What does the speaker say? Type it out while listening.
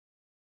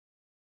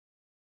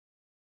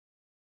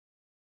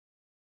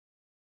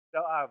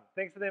So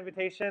thanks for the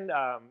invitation.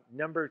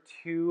 Number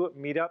 2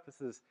 meetup.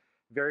 This is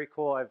very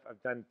cool. I've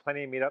done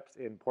plenty of meetups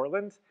in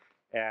Portland,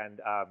 and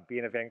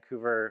being a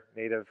Vancouver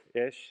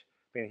native-ish,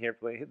 being here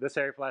for this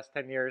area for the last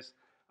 10 years,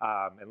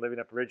 and living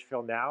up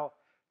Ridgefield now,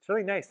 it's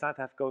really nice not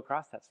to have to go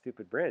across that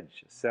stupid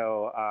bridge.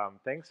 So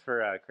thanks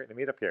for creating a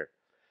meetup here.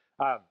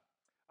 Um,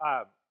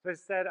 so as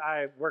I said,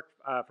 I work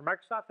for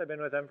Microsoft. I've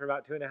been with them for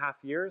about 2.5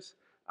 years.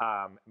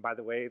 And by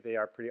the way, they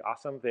are pretty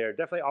awesome. They're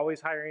definitely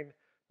always hiring,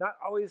 not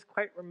always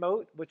quite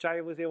remote, which I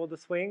was able to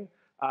swing,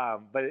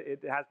 but it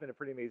has been a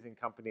pretty amazing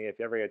company. If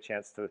you ever get a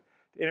chance to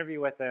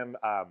interview with them,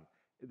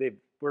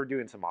 we're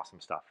doing some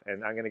awesome stuff.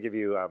 And I'm going to give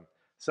you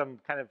some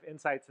kind of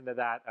insights into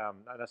that,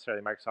 not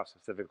necessarily Microsoft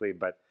specifically,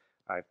 but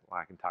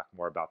I can talk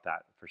more about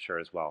that for sure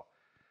as well.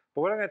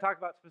 But what I'm going to talk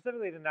about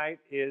specifically tonight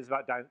is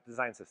about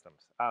design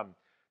systems.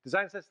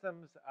 Design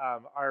systems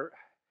are,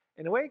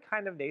 in a way,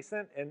 kind of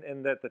nascent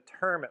in that the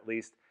term, at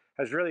least,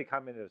 has really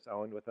come into its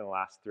own within the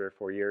last 3 or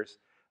 4 years.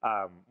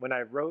 When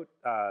I wrote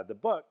the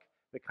book,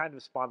 that kind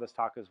of spawned this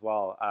talk as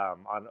well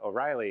on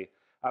O'Reilly.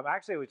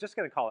 Actually, I was just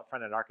going to call it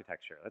front-end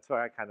architecture. That's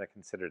why I kind of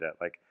considered it.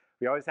 Like,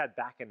 we always had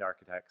back-end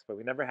architects, but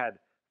we never had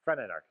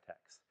front-end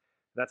architects.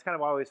 And that's kind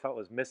of what I always felt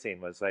was missing,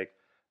 was like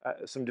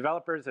some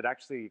developers that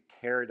actually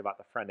cared about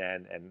the front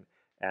end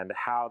and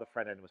how the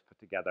front end was put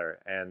together.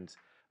 And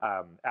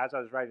as I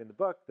was writing the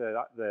book,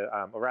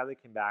 O'Reilly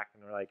came back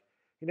and were like,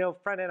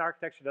 front-end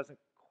architecture doesn't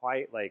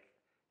quite like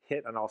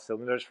hit on all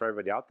cylinders for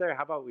everybody out there.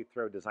 How about we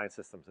throw design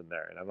systems in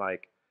there? And I'm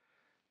like,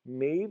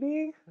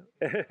 maybe.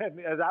 And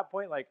at that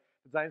point, like,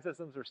 design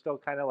systems were still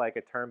kind of like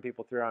a term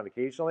people threw around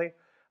occasionally.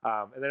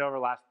 And then over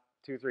the last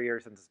 2-3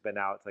 years since it's been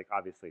out, it's like,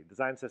 obviously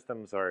design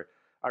systems are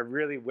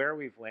really where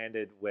we've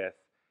landed with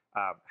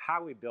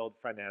how we build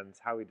front ends,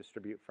 how we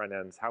distribute front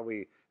ends, how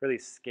we really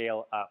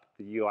scale up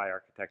the UI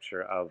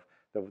architecture of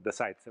the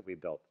sites that we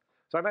build.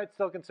 So I might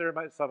still consider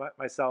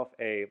myself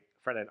a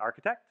front-end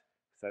architect,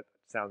 because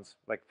that sounds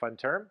like a fun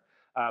term.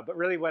 But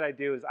really what I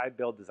do is I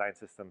build design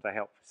systems. I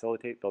help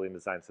facilitate building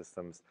design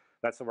systems.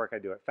 That's the work I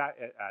do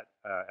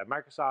at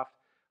Microsoft.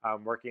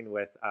 I'm working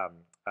with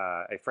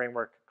a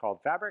framework called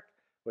Fabric,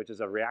 which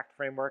is a React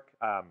framework,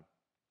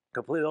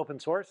 completely open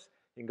source.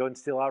 You can go and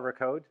steal our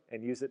code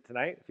and use it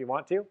tonight if you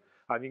want to.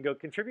 You can go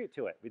contribute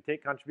to it. We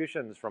take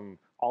contributions from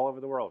all over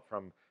the world,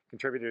 from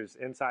contributors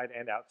inside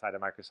and outside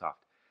of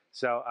Microsoft.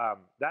 So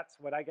that's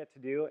what I get to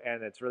do,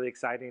 and it's really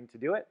exciting to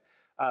do it.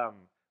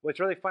 What's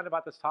really fun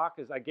about this talk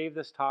is I gave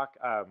this talk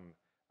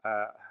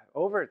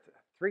over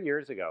 3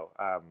 years ago.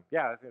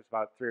 Yeah, I think it was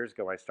about 3 years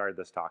ago I started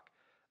this talk.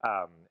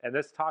 And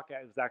this talk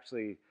is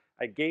actually,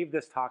 I gave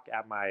this talk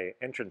at my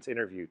entrance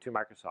interview to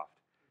Microsoft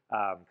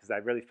because I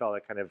really felt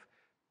it kind of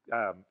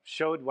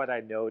showed what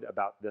I knowed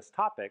about this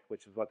topic,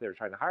 which is what they were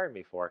trying to hire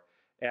me for.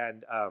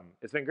 And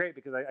it's been great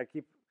because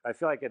I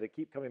feel like I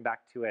keep coming back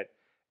to it,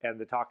 and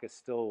the talk is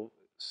still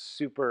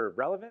super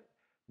relevant.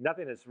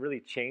 Nothing has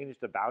really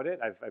changed about it.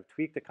 I've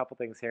tweaked a couple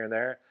things here and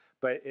there,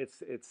 but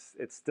it's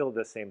still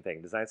the same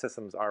thing. Design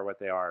systems are what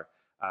they are,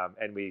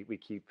 and we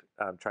keep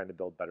trying to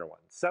build better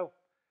ones. So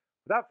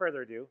without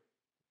further ado,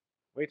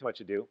 way too much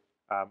ado,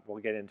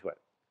 we'll get into it.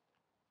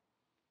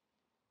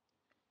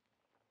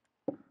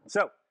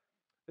 So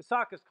this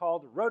talk is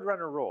called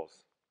Roadrunner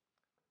Rules,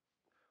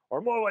 or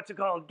more what you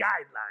call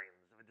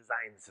guidelines of a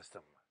design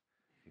system.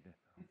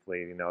 Hopefully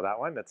you know that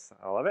one. That's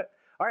all of it.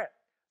 All right.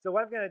 So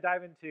what I'm going to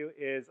dive into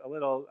is a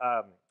little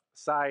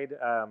side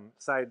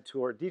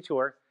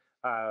detour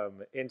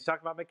into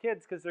talking about my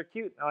kids because they're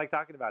cute. I like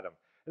talking about them.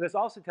 And this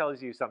also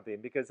tells you something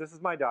because this is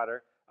my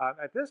daughter.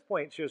 At this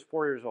point, she was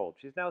 4 years old.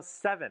 She's now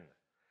 7.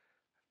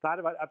 Thought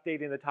about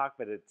updating the talk,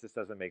 but it just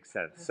doesn't make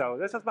sense. So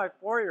this is my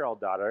 4-year-old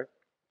daughter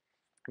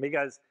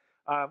because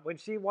when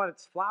she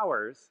wants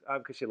flowers,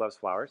 because she loves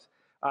flowers,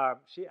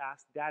 she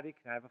asked, "Daddy,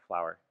 can I have a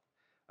flower?"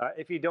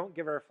 If you don't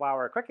give her a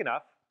flower quick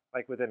enough,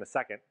 like within a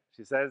second,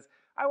 she says,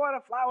 "I want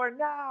a flower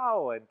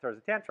now," and throws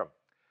a tantrum.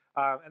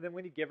 And then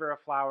when you give her a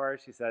flower,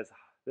 she says,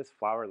 "This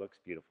flower looks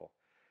beautiful."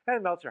 And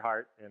it melts your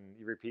heart, and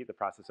you repeat the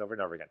process over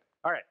and over again.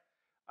 All right.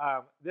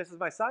 This is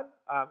my son.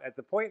 At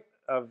the point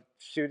of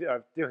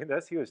doing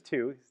this, he was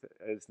 2.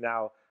 He's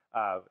now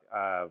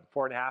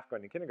 4.5,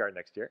 going to kindergarten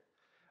next year.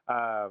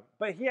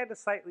 But he had a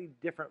slightly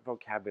different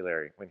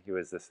vocabulary when he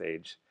was this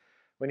age.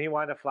 When he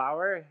wanted a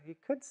flower, he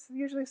could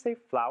usually say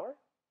flower.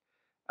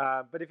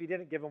 But if you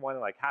didn't give him one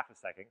in like half a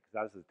second, because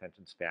that was his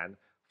attention span,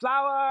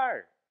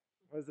 flower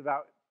was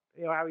about,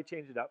 how he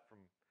changed it up from,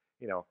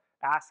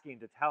 asking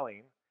to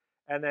telling.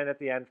 And then at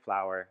the end,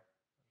 flower.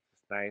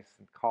 It's nice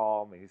and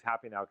calm, and he's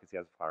happy now because he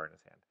has a flower in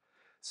his hand.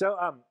 So,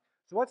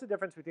 so what's the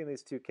difference between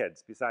these two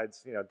kids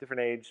besides,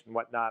 different age and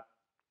whatnot?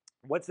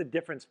 What's the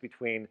difference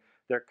between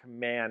their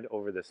command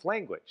over this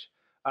language?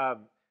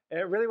 And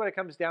really what it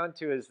comes down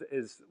to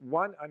is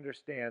one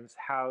understands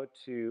how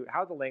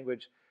the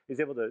language is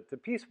able to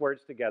piece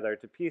words together,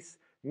 to piece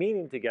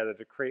meaning together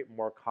to create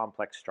more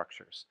complex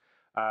structures.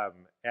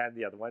 And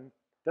the other one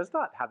does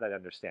not have that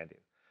understanding.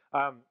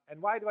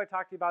 And why do I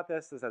talk to you about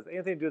this? This has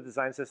anything to do with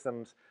design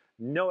systems?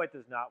 No, it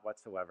does not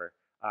whatsoever.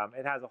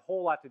 It has a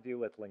whole lot to do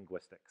with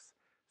linguistics.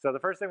 So the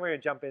first thing we're going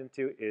to jump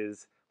into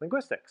is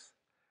linguistics.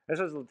 This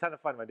was a ton of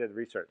fun when I did the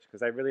research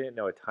because I really didn't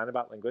know a ton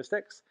about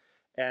linguistics.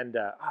 And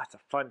it's a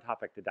fun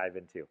topic to dive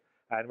into.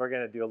 And we're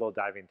going to do a little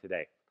diving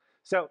today.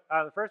 So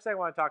the first thing I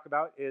want to talk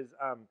about is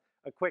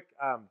a quick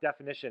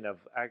definition of,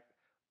 I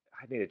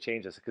need to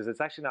change this because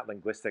it's actually not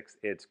linguistics,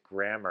 it's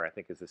grammar, I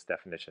think is this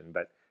definition,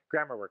 but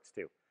grammar works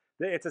too.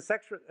 It's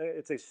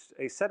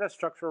a set of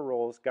structural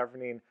rules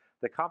governing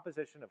the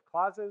composition of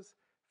clauses,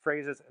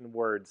 phrases, and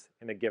words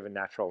in a given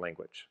natural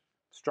language.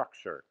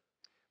 Structure,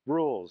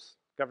 rules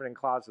governing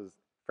clauses,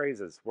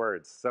 phrases,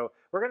 words. So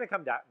we're going to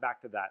come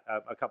back to that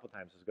a couple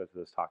times as we go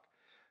through this talk.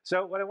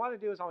 So what I want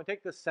to do is I want to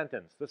take this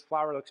sentence, this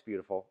flower looks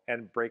beautiful,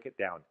 and break it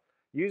down.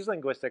 Use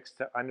linguistics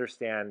to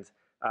understand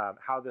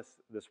how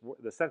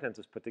the sentence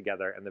is put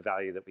together and the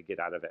value that we get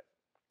out of it.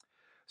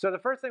 So the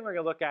first thing we're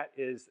going to look at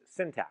is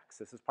syntax.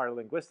 This is part of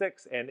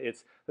linguistics, and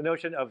it's the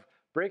notion of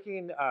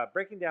breaking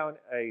down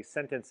a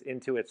sentence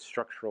into its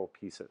structural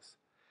pieces.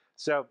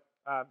 So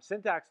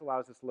syntax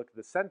allows us to look at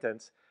the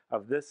sentence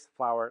of this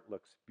flower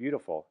looks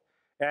beautiful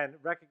and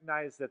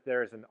recognize that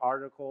there is an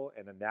article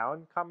and a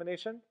noun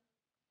combination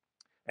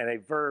and a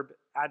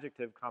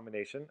verb-adjective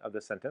combination of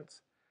the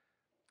sentence.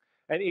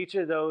 And each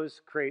of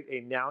those create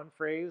a noun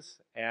phrase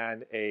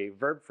and a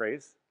verb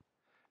phrase.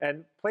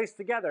 And placed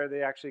together,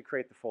 they actually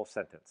create the full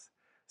sentence.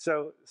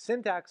 So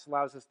syntax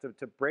allows us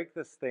to break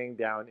this thing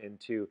down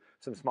into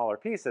some smaller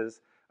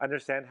pieces,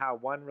 understand how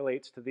one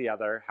relates to the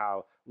other,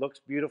 how looks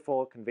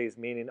beautiful conveys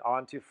meaning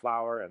onto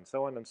flower, and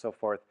so on and so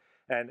forth,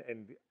 and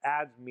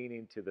adds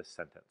meaning to the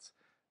sentence.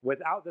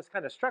 Without this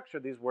kind of structure,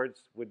 these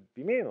words would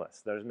be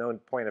meaningless. There's no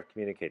point of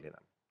communicating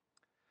them.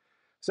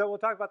 So we'll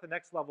talk about the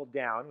next level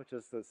down, which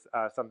is this,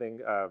 a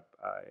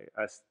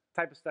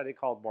type of study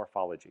called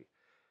morphology.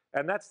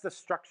 And that's the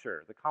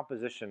structure, the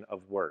composition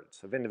of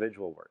words, of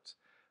individual words.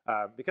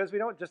 Because we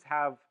don't just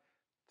have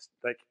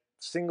like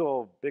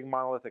single big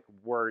monolithic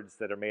words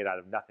that are made out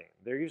of nothing.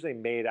 They're usually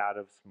made out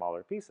of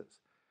smaller pieces.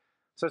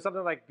 So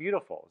something like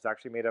beautiful is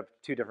actually made up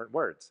of two different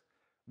words.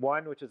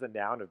 One, which is a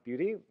noun of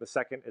beauty. The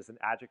second is an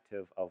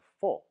adjective of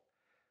full.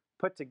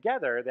 Put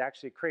together, they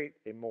actually create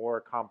a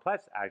more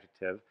complex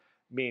adjective,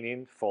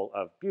 meaning full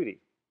of beauty.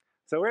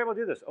 So we're able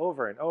to do this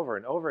over and over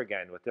and over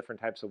again with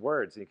different types of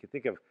words. And you can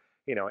think of,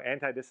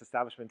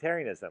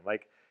 anti-disestablishmentarianism.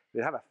 Like,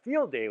 they have a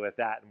field day with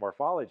that in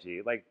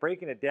morphology, like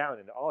breaking it down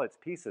into all its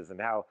pieces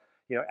and how,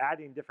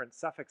 adding different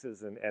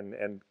suffixes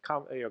and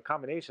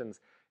combinations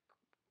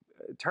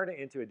turn it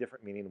into a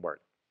different meaning word.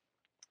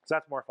 So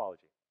that's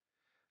morphology.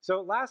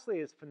 So lastly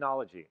is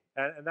phonology,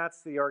 and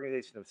that's the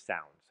organization of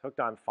sounds, hooked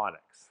on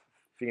phonics,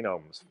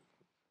 phonemes,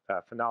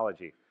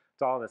 phonology.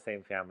 It's all in the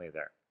same family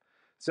there.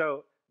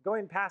 So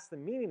going past the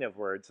meaning of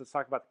words, let's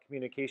talk about the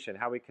communication,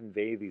 how we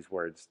convey these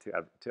words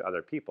to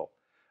other people.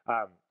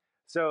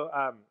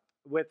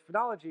 With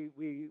phonology,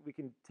 we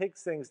can take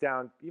things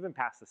down even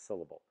past the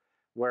syllable,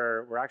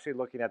 where we're actually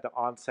looking at the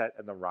onset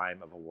and the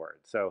rhyme of a word.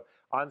 So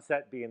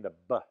onset being the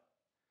b,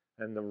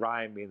 and the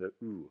rhyme being the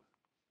oo,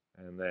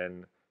 and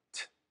then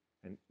t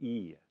and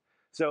e.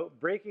 So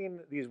breaking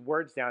these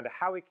words down to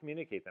how we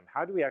communicate them.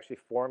 How do we actually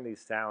form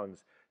these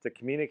sounds to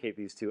communicate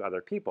these to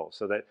other people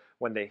so that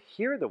when they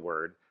hear the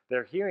word,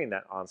 they're hearing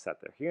that onset,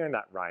 they're hearing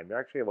that rhyme, they're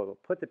actually able to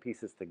put the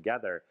pieces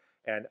together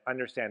and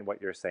understand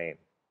what you're saying.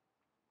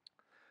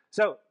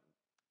 So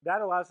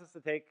that allows us to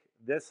take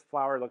this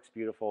flower looks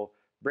beautiful,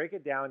 break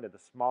it down to the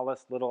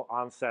smallest little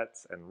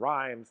onsets and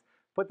rhymes,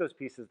 put those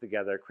pieces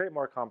together, create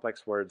more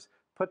complex words,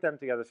 put them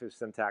together through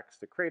syntax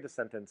to create a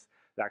sentence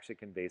that actually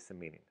conveys some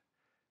meaning.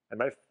 And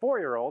my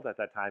 4-year-old at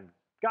that time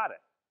got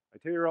it. My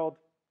 2-year-old,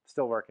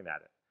 still working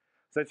at it.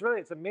 So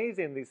it's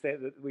amazing these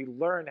things that we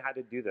learn how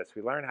to do this.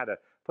 We learn how to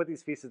put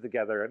these pieces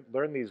together and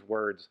learn these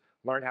words,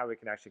 learn how we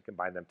can actually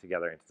combine them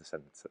together into the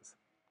sentences.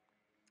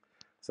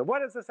 So what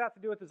does this have to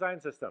do with design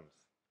systems?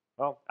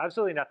 Well,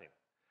 absolutely nothing.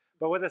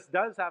 But what this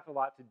does have a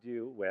lot to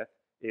do with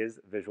is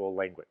visual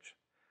language.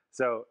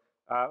 So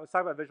let's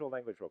talk about visual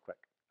language real quick.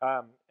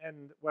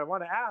 And what I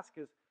want to ask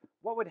is,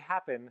 what would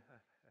happen? I'm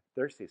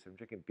thirsty, so I'm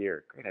drinking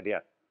beer. Great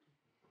idea.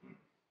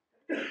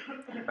 The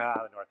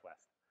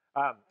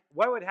Northwest.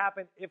 What would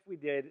happen if we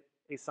did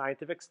a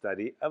scientific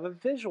study of a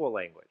visual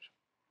language?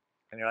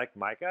 And you're like,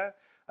 Micah,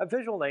 a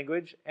visual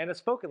language and a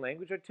spoken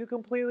language are two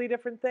completely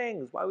different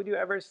things. Why would you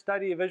ever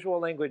study a visual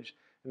language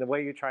in the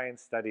way you try and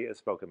study a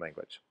spoken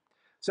language?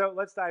 So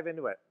let's dive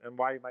into it and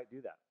why you might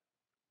do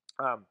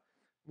that.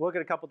 We'll look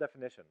at a couple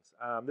definitions.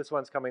 This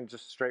one's coming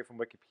just straight from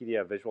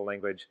Wikipedia, visual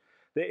language.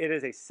 It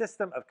is a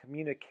system of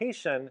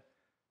communication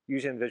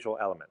using visual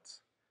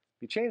elements.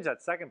 If you change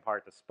that second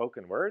part to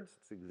spoken words,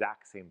 it's the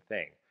exact same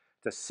thing.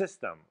 It's a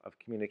system of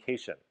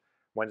communication.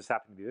 One just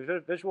happens to be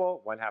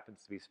visual, one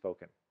happens to be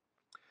spoken.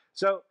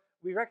 So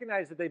we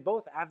recognize that they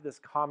both have this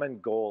common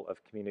goal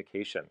of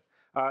communication.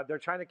 They're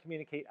trying to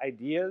communicate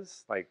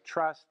ideas like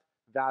trust,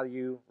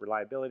 value,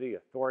 reliability,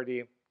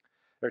 authority.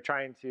 They're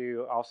trying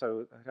to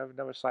also, I have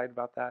another slide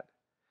about that.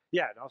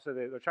 Yeah, and also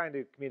they're trying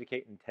to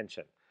communicate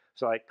intention.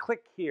 So like,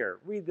 click here,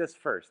 read this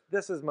first.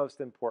 This is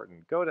most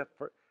important. Go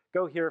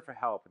here for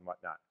help and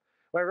whatnot.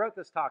 When I wrote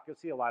this talk, you'll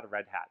see a lot of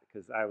Red Hat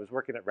because I was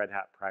working at Red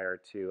Hat prior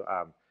to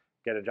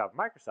get a job at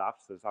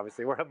Microsoft. So it's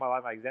obviously where a lot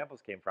of my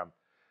examples came from.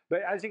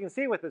 But as you can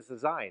see with this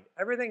design,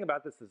 everything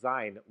about this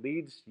design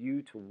leads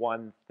you to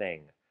one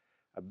thing,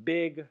 a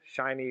big,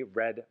 shiny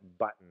red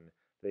button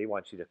that they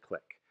want you to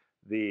click.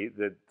 The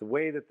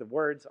way that the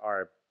words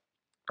are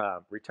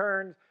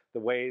returned, the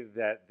way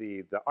that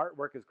the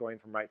artwork is going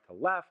from right to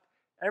left,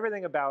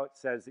 everything about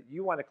says that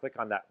you want to click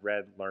on that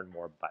red Learn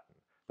More button.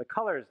 The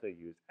colors they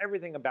use,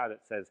 everything about it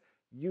says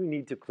you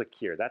need to click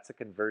here. That's a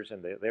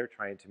conversion that they're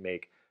trying to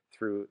make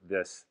through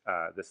this,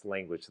 this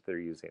language that they're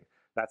using.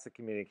 That's the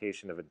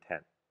communication of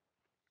intent.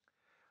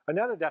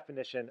 Another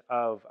definition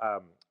of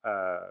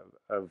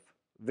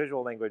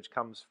visual language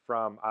comes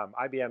from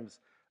IBM's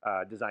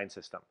design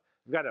system.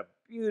 We've got a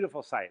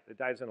beautiful site that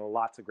dives into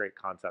lots of great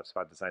concepts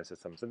about design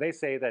systems. And they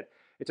say that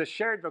it's a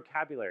shared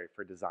vocabulary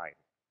for design.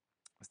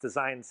 This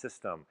design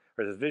system,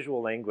 or this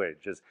visual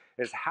language,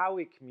 is how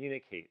we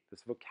communicate,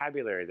 this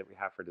vocabulary that we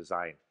have for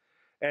design.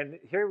 And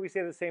here we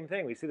say the same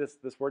thing. We see this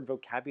word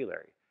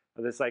vocabulary.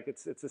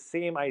 It's the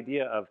same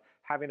idea of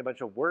having a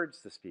bunch of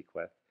words to speak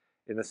with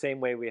in the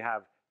same way we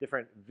have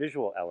different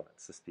visual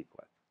elements to speak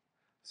with.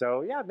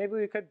 So yeah, maybe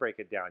we could break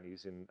it down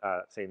using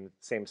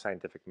same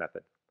scientific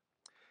method.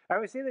 And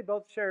we see they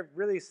both share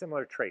really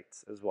similar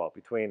traits as well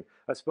between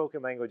a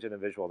spoken language and a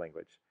visual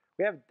language.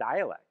 We have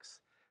dialects,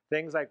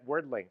 things like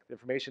word length,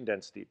 information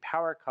density,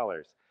 power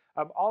colors,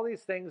 all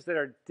these things that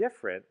are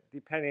different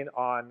depending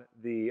on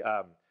the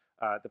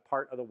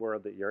part of the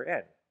world that you're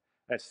in.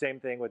 And same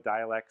thing with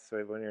dialects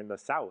when you're in the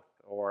South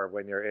or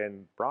when you're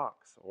in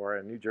Bronx or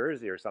in New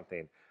Jersey or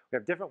something. We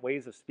have different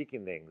ways of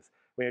speaking things.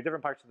 When you're in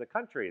different parts of the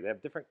country, they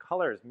have different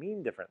colors,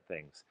 mean different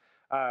things.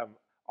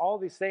 All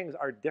these things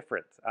are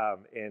different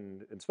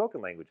in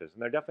spoken languages,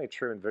 and they're definitely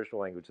true in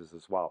visual languages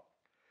as well.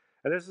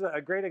 And this is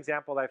a great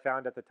example that I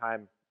found at the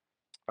time.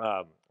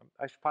 I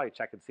should probably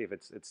check and see if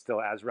it's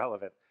still as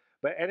relevant.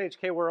 But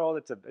NHK World,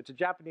 it's a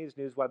Japanese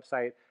news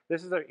website.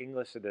 This is their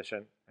English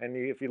edition. And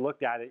if you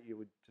looked at it, you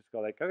would just go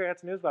like, okay,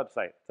 that's a news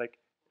website. It's like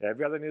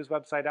every other news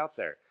website out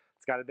there.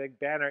 It's got a big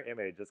banner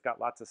image. It's got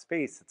lots of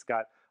space. It's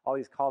got all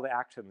these call to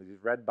action, these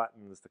red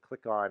buttons to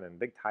click on and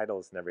big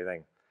titles and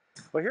everything.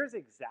 Well, here's the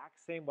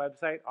exact same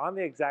website on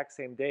the exact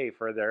same day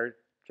for their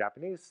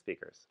Japanese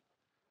speakers.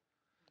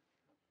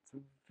 It's a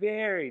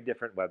very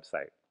different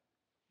website.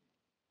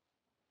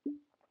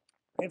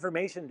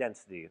 Information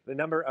density, the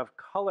number of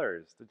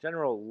colors, the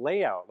general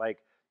layout. Like,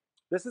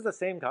 this is the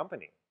same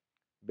company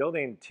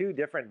building two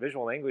different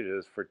visual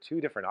languages for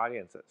two different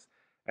audiences,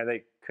 and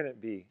they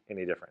couldn't be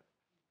any different.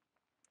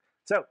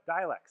 So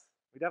dialects,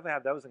 we definitely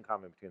have those in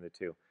common between the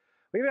two.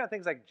 We even have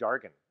things like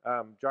jargon.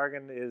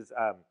 Jargon is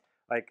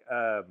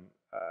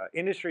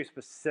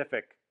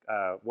industry-specific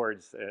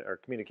words or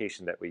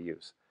communication that we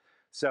use.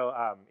 So,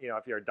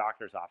 if you're a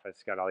doctor's office,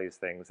 you've got all these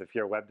things. If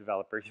you're a web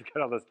developer, you've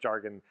got all this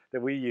jargon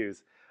that we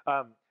use.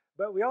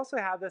 But we also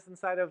have this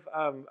inside of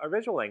our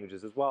visual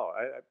languages as well.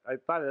 I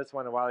thought of this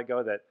one a while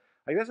ago that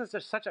this is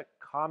just such a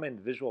common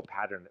visual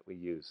pattern that we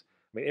use.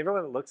 I mean,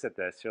 everyone that looks at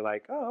this, you're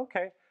like, oh,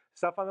 okay.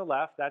 Stuff on the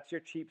left, that's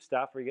your cheap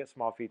stuff where you get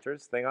small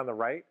features. Thing on the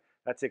right,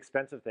 that's the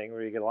expensive thing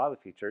where you get a lot of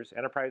the features.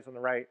 Enterprise on the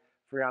right,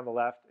 free on the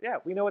left. Yeah,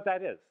 we know what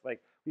that is.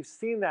 Like, we've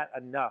seen that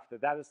enough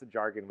that is the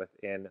jargon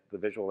within the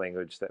visual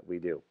language that we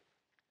do.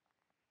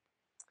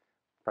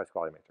 Price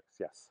quality matrix,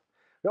 yes.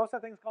 We also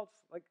have things called,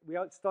 we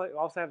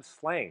also have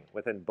slang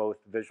within both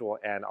visual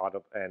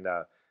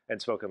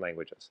and spoken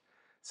languages.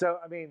 So,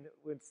 I mean,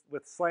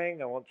 with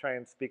slang, I won't try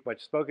and speak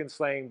much spoken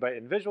slang, but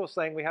in visual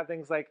slang, we have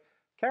things like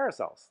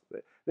carousels.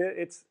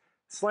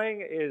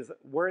 Slang is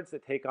words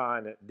that take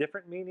on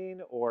different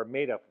meaning or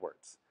made-up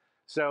words.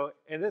 So,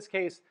 in this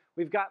case,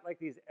 we've got like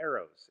these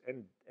arrows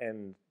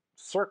and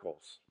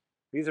circles.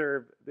 These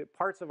are the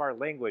parts of our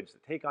language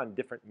that take on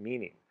different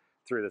meaning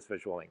through this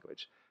visual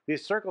language.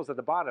 These circles at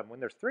the bottom, when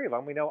there's three of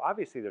them, we know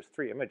obviously there's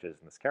three images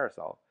in this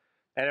carousel.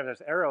 And if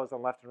there's arrows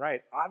on left and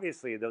right,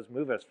 obviously those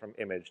move us from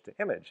image to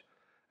image.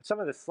 Some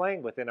of the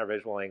slang within our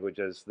visual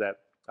languages that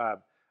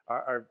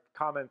are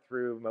common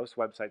through most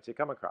websites you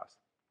come across.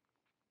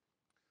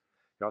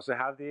 You also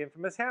have the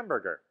infamous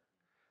hamburger.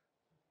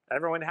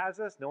 Everyone has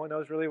this. No one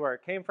knows really where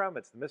it came from.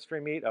 It's the mystery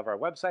meat of our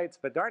websites.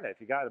 But darn it,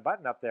 if you got a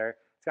button up there,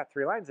 it's got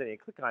 3 lines in it, you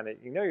click on it,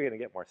 you know you're going to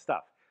get more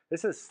stuff.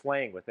 This is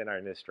slang within our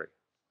industry.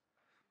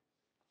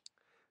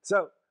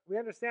 So we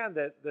understand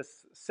that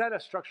this set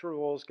of structural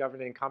rules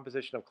governing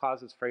composition of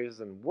clauses, phrases,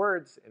 and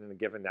words in a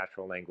given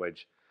natural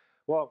language.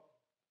 Well,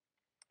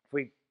 if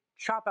we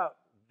chop out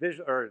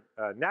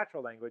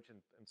natural language and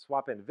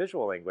swap in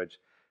visual language,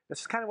 this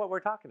is kind of what we're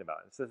talking about.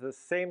 So the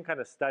same kind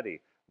of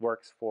study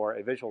works for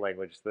a visual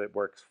language that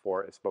works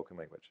for a spoken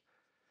language.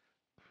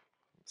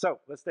 So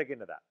let's dig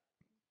into that.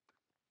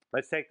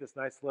 Let's take this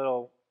nice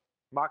little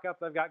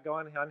mock-up I've got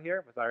going on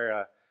here with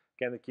our,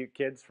 again, the cute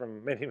kids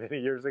from many,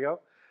 many years ago.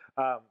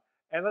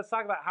 And let's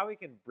talk about how we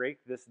can break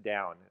this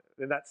down.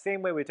 In that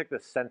same way we took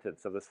this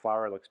sentence of this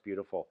flower looks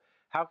beautiful,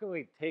 how can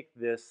we take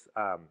this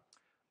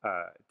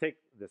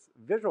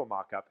visual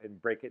mock-up and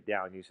break it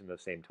down using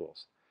those same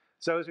tools?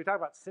 So as we talk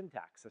about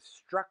syntax, the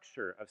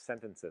structure of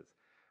sentences,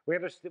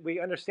 we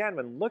understand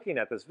when looking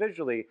at this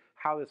visually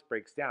how this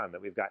breaks down,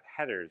 that we've got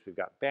headers, we've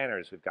got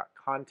banners, we've got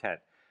content,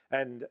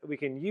 and we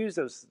can use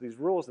these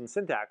rules in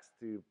syntax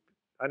to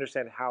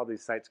understand how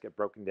these sites get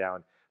broken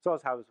down, as well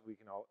as how we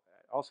can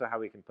also how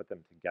we can put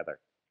them together.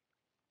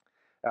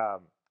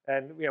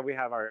 And we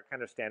have our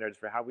kind of standards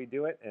for how we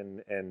do it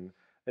in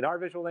our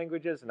visual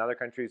languages. In other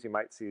countries, you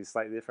might see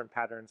slightly different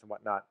patterns and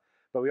whatnot,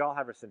 but we all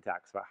have our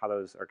syntax about how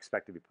those are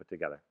expected to be put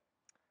together.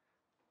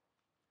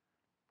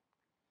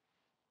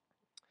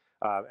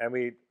 I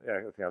think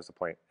that was the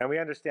point. And we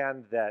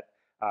understand that,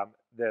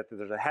 that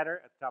there's a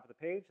header at the top of the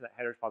page, and that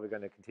header is probably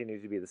going to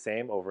continue to be the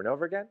same over and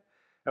over again.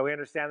 And we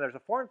understand there's a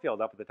form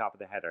field up at the top of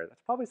the header. That's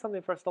probably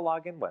something for us to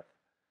log in with.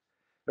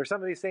 There's some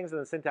of these things in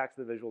the syntax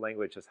of the visual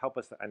language just help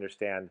us to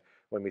understand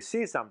when we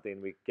see something,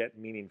 we get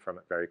meaning from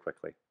it very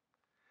quickly.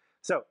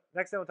 So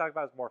next thing we'll talk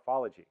about is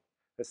morphology,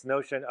 this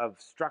notion of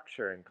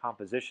structure and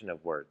composition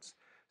of words.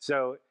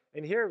 So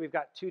in here, we've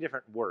got two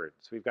different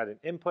words. We've got an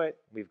input,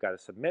 we've got a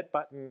submit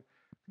button.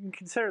 You can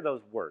consider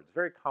those words,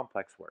 very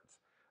complex words.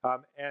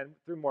 And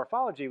through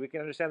morphology, we can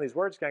understand these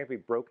words can be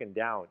broken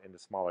down into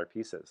smaller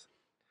pieces.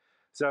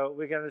 So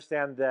we can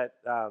understand that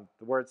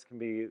the words can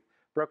be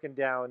broken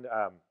down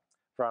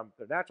from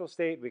their natural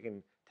state. We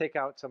can take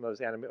out some of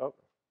those oh,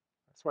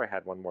 I swear I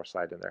had one more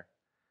slide in there.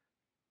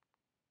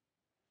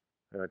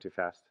 I went too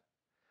fast.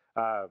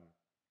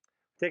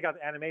 Take out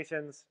the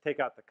animations, take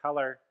out the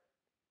color,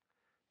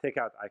 take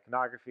out the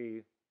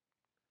iconography,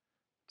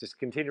 just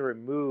continue to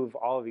remove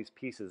all of these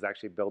pieces,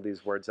 actually build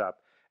these words up,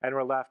 and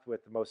we're left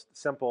with the most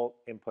simple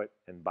input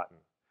and button.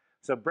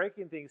 So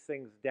breaking these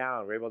things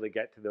down, we're able to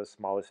get to those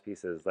smallest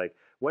pieces, like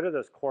what are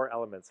those core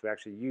elements we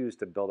actually use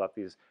to build up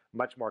these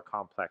much more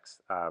complex,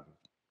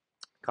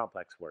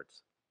 complex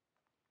words.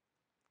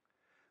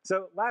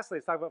 So lastly,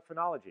 let's talk about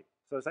phonology.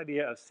 So this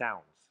idea of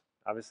sounds.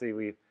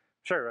 Obviously,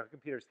 sure, our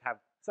computers have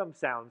some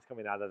sounds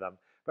coming out of them,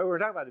 but we're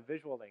talking about a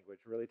visual language,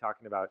 we're really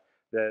talking about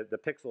the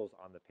pixels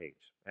on the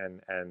page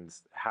and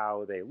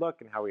how they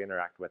look and how we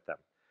interact with them.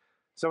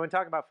 So when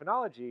talking about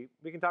phonology,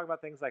 we can talk about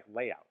things like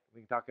layout.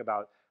 We can talk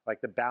about like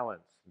the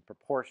balance and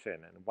proportion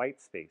and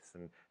white space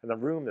and the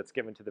room that's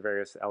given to the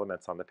various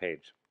elements on the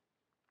page.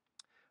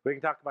 We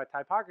can talk about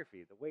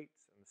typography, the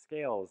weights and the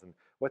scales, and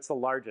what's the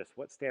largest,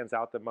 what stands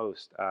out the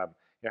most,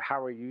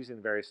 how we're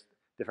using various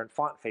different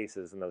font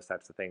faces and those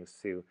types of things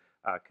to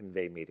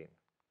convey meaning.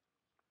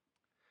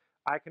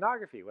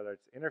 Iconography, whether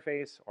it's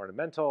interface,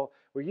 ornamental,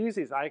 we use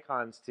these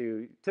icons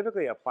to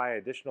typically apply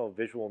additional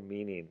visual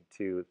meaning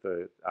to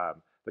the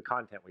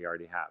content we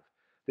already have.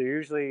 They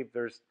usually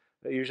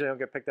don't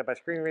get picked up by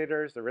screen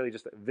readers. They're really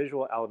just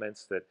visual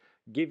elements that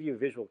give you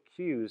visual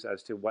cues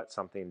as to what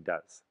something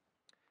does.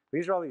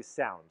 These are all these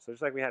sounds. So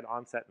just like we had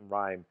onset and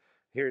rhyme,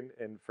 here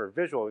and for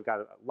visual, we've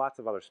got lots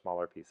of other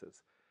smaller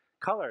pieces.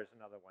 Color is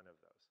another one of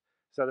those.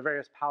 So the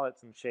various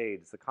palettes and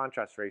shades, the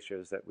contrast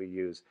ratios that we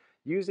use.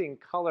 Using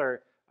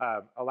color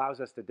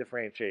allows us to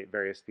differentiate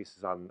various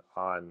pieces on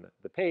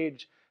the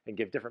page and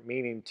give different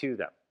meaning to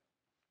them.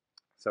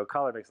 So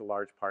color makes a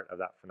large part of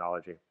that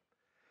phonology.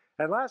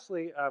 And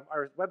lastly,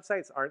 our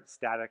websites aren't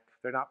static.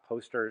 They're not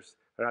posters.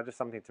 They're not just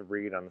something to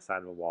read on the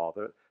side of a wall.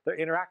 They're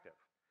interactive.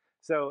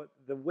 So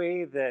the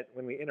way that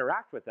when we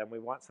interact with them, we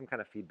want some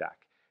kind of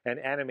feedback. And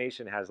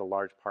animation has a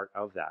large part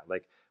of that.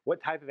 Like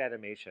what type of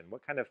animation,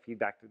 what kind of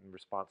feedback and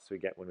response do we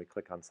get when we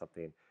click on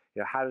something?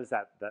 How does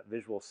that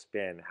visual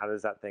spin? How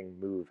does that thing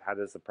move? How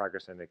does the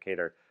progress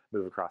indicator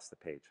move across the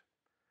page?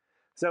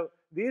 So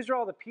these are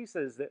all the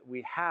pieces that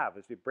we have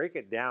as we break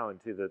it down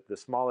to the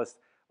smallest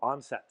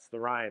onsets, the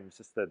rhymes,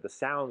 just the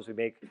sounds we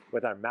make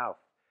with our mouth.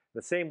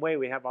 The same way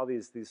we have all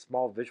these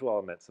small visual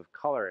elements of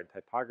color and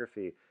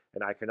typography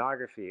and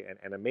iconography and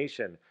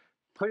animation.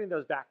 Putting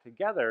those back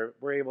together,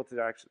 we're able to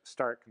actually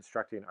start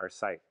constructing our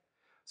site.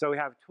 So we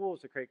have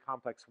tools to create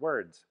complex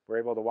words. We're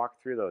able to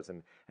walk through those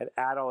and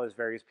add all those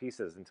various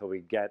pieces until we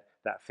get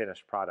that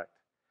finished product.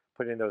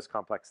 Putting those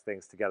complex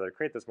things together to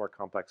create those more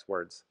complex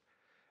words.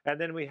 And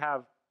then we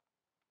have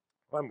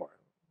one more.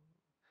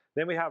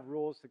 Then we have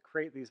rules to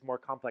create these more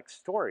complex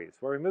stories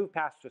where we move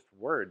past just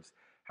words.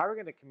 How are we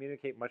going to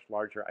communicate much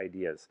larger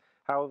ideas?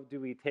 How do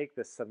we take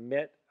the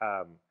submit,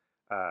 like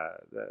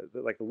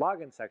the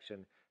login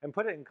section and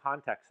put it in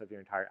context of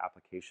your entire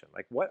application?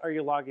 Like what are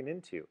you logging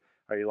into?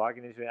 Are you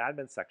logging into an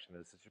admin section?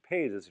 Is this your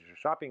page? Is this your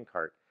shopping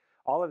cart?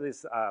 All of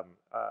this,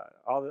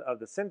 all of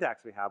the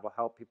syntax we have will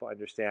help people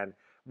understand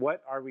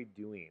what are we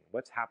doing?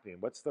 What's happening?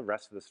 What's the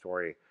rest of the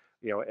story?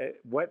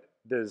 What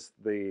does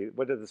the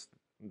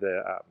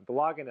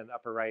login in the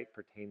upper right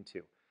pertain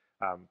to?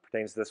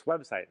 Pertains to this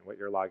website and what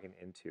you're logging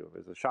into.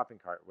 Is the shopping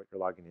cart what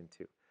you're logging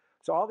into?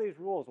 So all these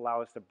rules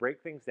allow us to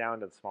break things down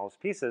to the smallest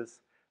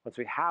pieces. Once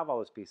we have all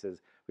those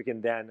pieces, we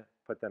can then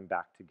put them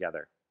back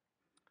together.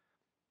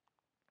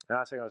 And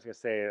last thing I was going to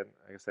say, and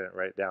I guess I didn't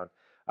write it down,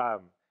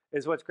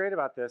 is what's great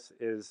about this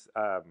is,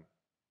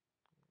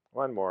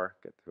 one more,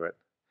 get to it,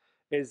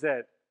 is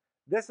that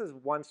this is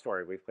one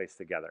story we've placed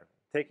together.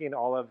 Taking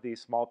all of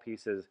these small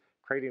pieces,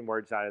 creating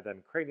words out of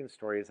them, creating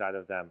stories out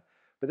of them,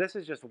 But this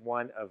is just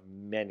one of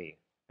many.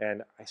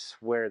 And I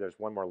swear there's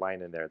one more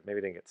line in there. Maybe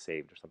it didn't get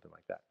saved or something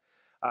like that.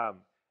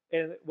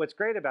 And what's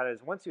great about it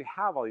is once you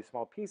have all these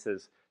small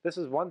pieces, this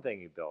is one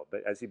thing you build.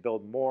 But as you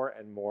build more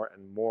and more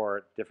and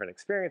more different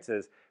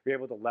experiences, you're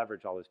able to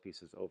leverage all those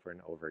pieces over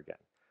and over again.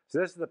 So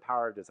this is the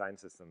power of design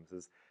systems,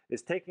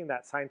 is taking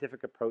that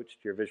scientific approach to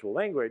your visual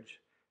language,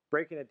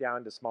 breaking it down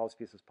to the smallest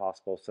pieces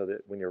possible so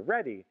that when you're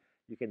ready,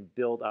 you can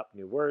build up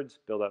new words,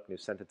 build up new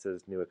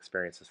sentences, new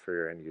experiences for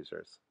your end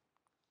users.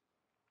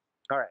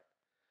 All right.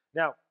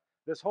 Now,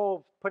 this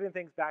whole putting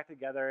things back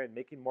together and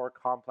making more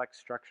complex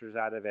structures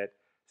out of it,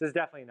 this is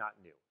definitely not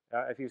new.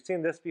 If you've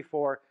seen this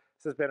before,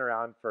 this has been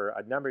around for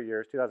a number of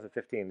years,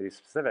 2015 to be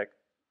specific.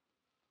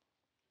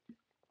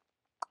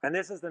 And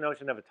this is the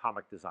notion of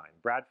atomic design.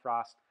 Brad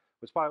Frost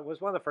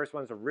was one of the first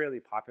ones to really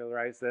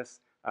popularize this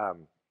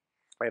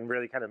and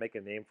really kind of make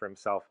a name for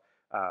himself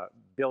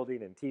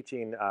building and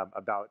teaching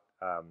about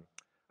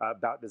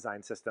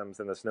design systems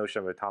and this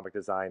notion of atomic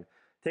design,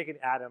 taking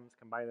atoms,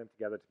 combining them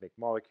together to make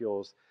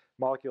molecules,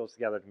 molecules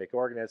together to make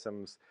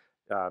organisms,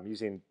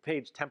 using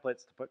page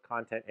templates to put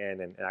content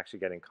in and actually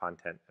getting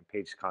content and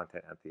page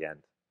content at the end.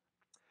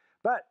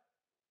 But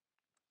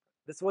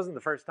this wasn't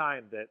the first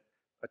time that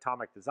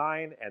atomic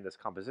design and this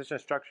composition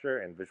structure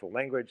and visual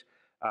language,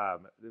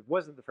 it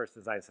wasn't the first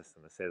design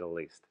system, to say the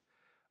least.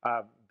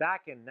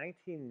 Back in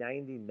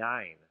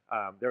 1999,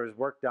 there was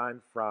work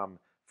done from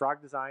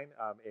Frog Design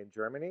in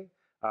Germany,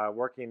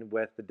 working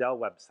with the Dell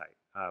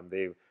website.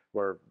 They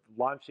were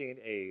launching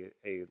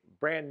a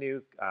brand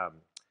new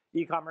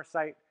e-commerce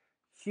site,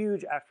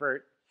 huge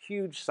effort,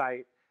 huge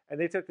site, and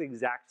they took the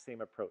exact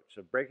same approach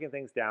of breaking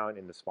things down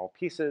into small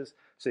pieces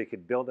so you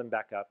could build them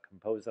back up,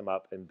 compose them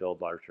up, and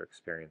build larger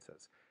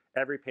experiences.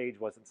 Every page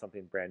wasn't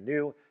something brand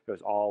new. It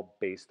was all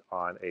based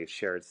on a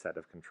shared set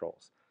of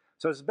controls.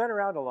 So it's been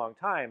around a long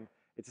time.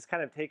 It's just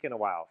kind of taken a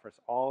while for us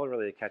all to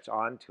really catch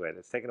on to it.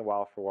 It's taken a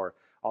while for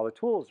all the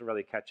tools to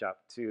really catch up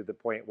to the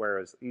point where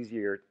it was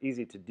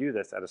easy to do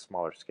this at a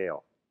smaller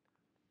scale.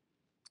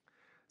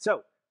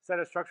 So, set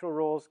of structural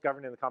rules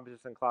governing the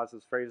composition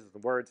clauses, phrases,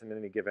 and words in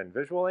any given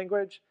visual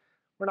language.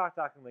 We're not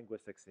talking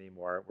linguistics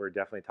anymore. We're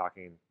definitely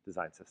talking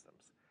design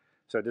systems.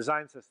 So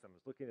design systems,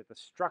 looking at the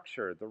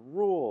structure, the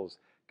rules,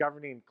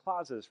 governing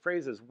clauses,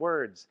 phrases,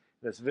 words,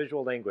 this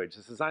visual language.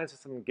 This design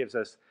system gives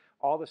us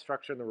all the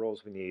structure and the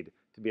rules we need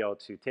to be able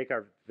to take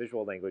our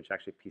visual language and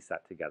actually piece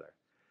that together.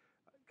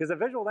 Because a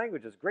visual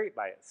language is great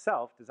by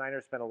itself.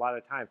 Designers spend a lot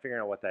of time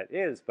figuring out what that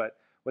is, but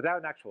without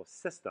an actual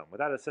system,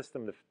 without a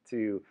system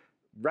to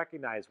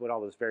recognize what all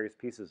those various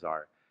pieces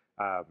are,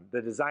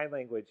 the design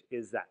language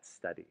is that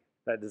study.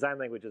 That design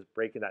language is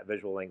breaking that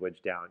visual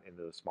language down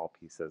into those small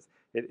pieces.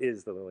 It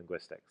is the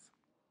linguistics.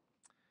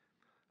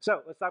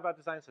 So let's talk about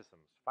design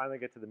systems. Finally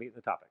get to the meat of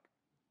the topic.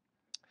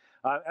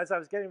 As I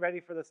was getting ready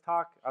for this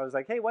talk, I was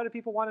like, hey, what do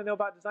people want to know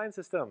about design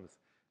systems?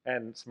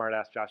 And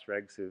smartass Josh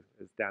Riggs, who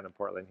is down in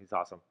Portland, he's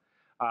awesome,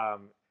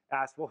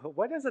 asked, well,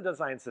 what is a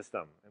design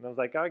system? And I was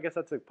like, oh, I guess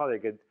that's probably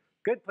a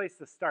good place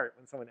to start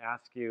when someone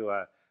asks you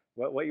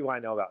what you want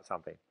to know about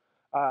something.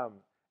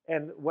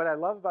 And what I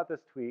love about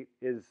this tweet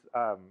is,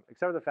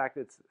 except for the fact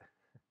that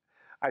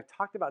I've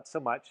talked about so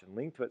much and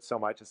linked to it so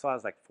much, it still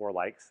has like 4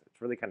 likes.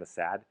 It's really kind of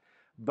sad.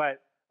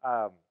 But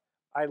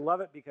I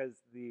love it because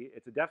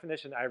it's a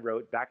definition I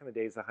wrote back in the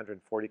days,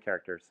 140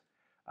 characters,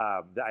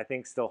 that I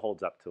think still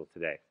holds up till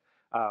today.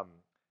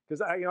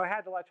 Because I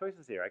had a lot of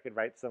choices here. I could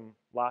write some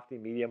lofty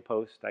medium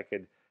post. I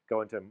could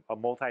go into a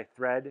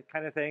multi-thread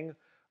kind of thing,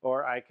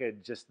 or I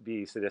could just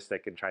be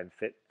sadistic and try and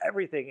fit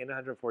everything in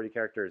 140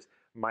 characters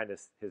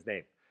minus his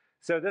name.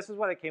 So this is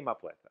what I came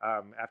up with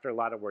after a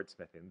lot of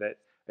wordsmithing, that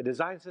a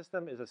design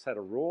system is a set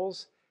of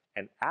rules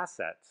and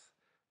assets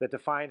that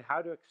define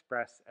how to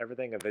express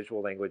everything a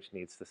visual language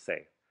needs to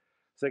say.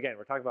 So again,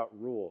 we're talking about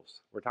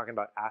rules. We're talking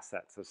about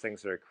assets, those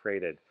things that are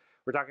created.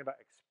 We're talking about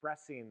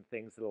expressing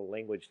things that a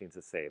language needs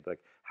to say. Like,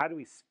 how do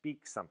we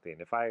speak something?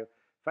 If I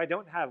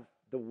don't have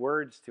the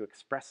words to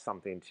express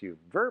something to you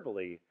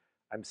verbally,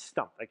 I'm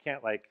stumped. I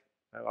can't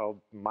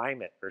I'll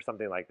mime it or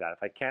something like that.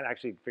 If I can't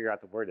actually figure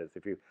out the word is,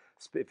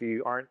 if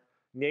you aren't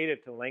native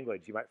to the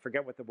language, you might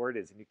forget what the word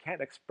is, and you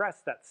can't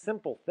express that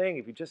simple thing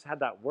if you just had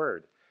that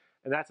word.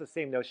 And that's the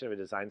same notion of a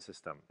design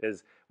system,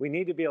 is we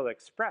need to be able to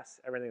express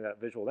everything that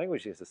visual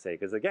language needs to say,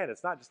 because again,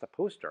 it's not just a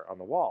poster on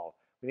the wall.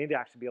 We need to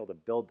actually be able to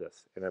build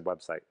this in a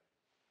website.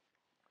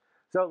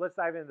 So let's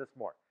dive into this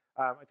more.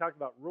 I talked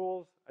about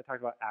rules, I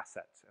talked about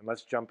assets, and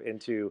let's jump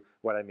into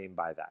what I mean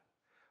by that.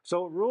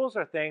 So rules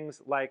are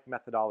things like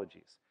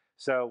methodologies.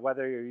 So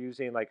whether you're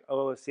using like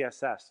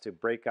OCSS to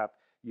break up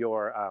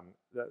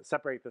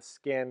separate the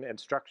skin and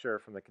structure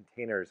from the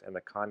containers and the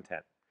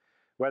content,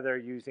 whether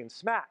you're using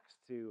SMACs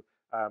to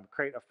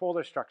create a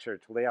folder structure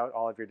to lay out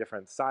all of your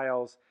different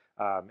styles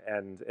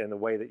and in the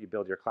way that you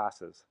build your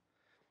classes,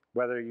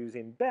 whether you're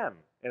using BEM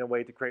in a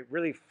way to create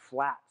really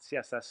flat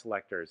CSS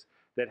selectors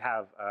that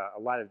have a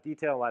lot of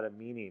detail, a lot of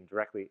meaning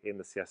directly in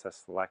the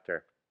CSS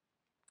selector,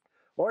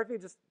 or if you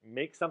just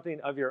make something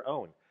of your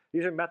own.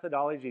 These are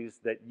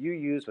methodologies that you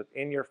use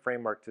within your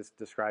framework to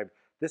describe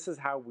this is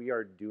how we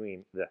are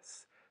doing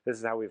this. This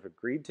is how we've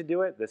agreed to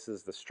do it. This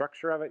is the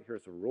structure of it.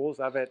 Here's the rules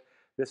of it.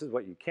 This is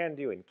what you can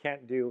do and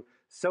can't do,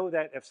 so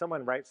that if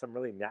someone writes some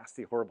really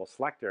nasty, horrible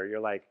selector, you're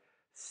like,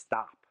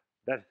 stop.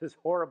 That is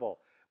horrible.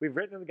 We've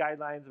written in the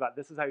guidelines about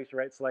this is how you should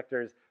write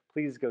selectors.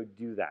 Please go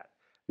do that.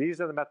 These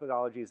are the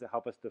methodologies that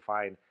help us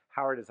define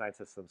how our design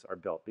systems are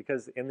built,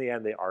 because in the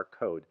end, they are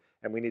code.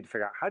 And we need to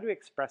figure out, how do we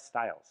express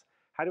styles?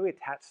 How do we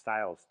attach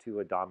styles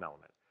to a DOM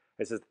element?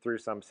 Is it through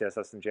some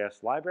CSS and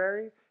JS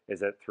library?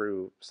 Is it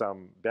through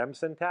some BEM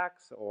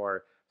syntax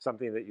or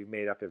something that you've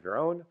made up of your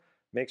own?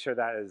 Make sure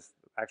that is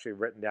actually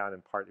written down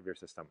in part of your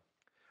system.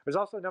 There's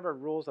also a number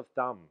of rules of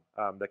thumb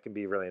that can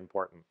be really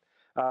important.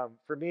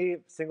 For me,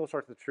 single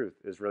source of truth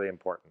is really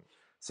important.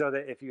 So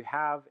that if you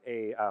have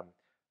a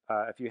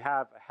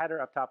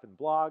header up top in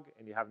blog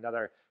and you have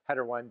another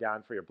header one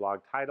down for your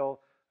blog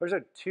title, those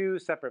are two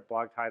separate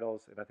blog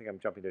titles, and I think I'm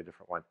jumping to a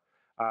different one.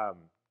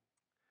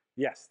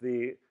 Yes,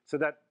 so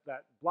that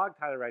blog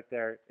title right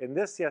there, in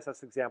this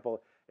CSS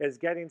example, is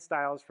getting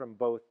styles from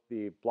both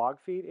the blog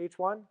feed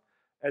H1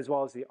 as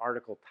well as the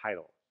article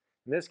title.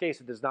 In this case,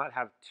 it does not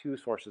have two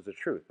sources of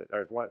truth,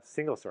 or one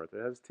single source.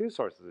 It has two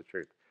sources of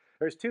truth.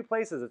 There's two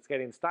places it's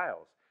getting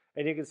styles.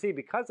 And you can see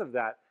because of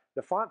that,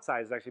 the font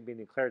size is actually being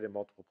declared in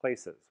multiple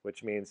places,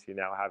 which means you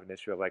now have an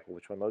issue of like, well,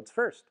 which one loads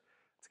first?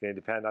 It's going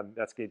to depend on,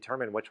 that's going to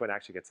determine which one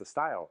actually gets a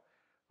style.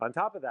 On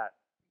top of that,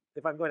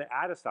 if I'm going to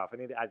add a stuff, I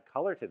need to add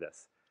color to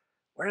this.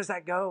 Where does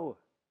that go?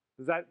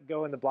 Does that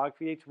go in the blog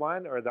feed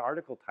H1 or the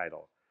article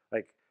title?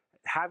 Like,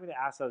 having to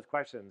ask those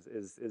questions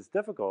is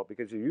difficult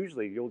because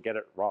you'll get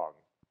it wrong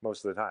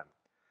most of the time.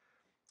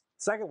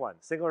 Second one,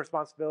 single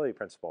responsibility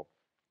principle,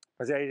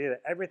 is the idea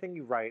that everything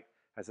you write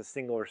has a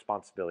single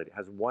responsibility,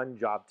 has one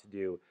job to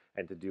do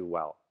and to do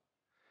well.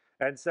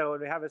 And so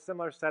when we have a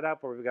similar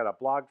setup where we've got a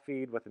blog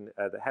feed with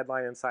the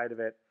headline inside of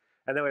it,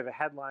 and then we have a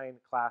headline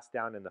class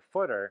down in the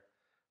footer,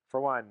 for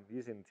one,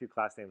 using two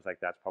class names like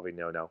that's probably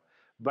no-no.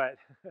 But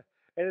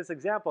in this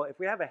example, if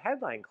we have a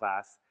headline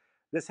class,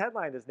 this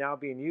headline is now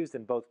being used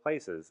in both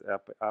places,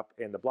 up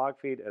in the blog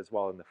feed as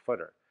well in the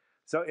footer.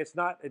 So it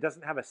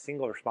doesn't have a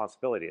single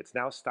responsibility. It's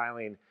now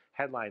styling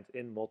headlines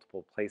in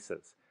multiple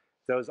places.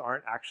 Those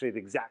aren't actually the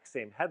exact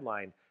same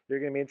headline. You're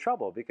going to be in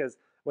trouble because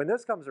when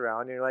this comes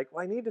around, you're like,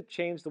 well, I need to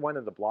change the one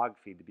in the blog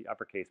feed to be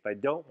uppercase, but I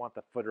don't want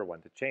the footer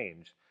one to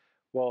change.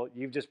 Well,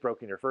 you've just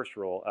broken your first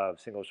rule of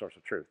single source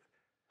of truth.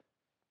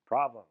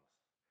 Problems.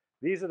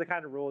 These are the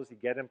kind of rules you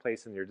get in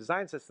place in your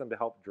design system to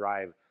help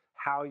drive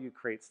how you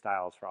create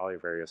styles for all your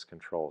various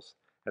controls.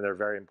 And they're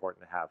very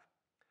important to have.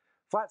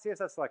 Flat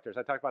CSS selectors,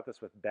 I talked about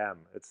this with BEM.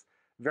 It's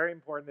very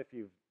important if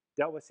you've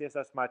dealt with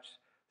CSS much.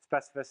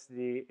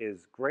 Specificity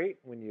is great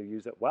when you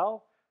use it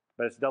well,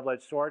 but it's a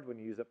double-edged sword when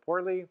you use it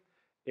poorly.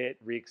 It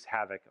wreaks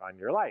havoc on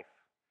your life.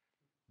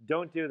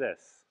 Don't do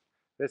this.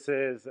 This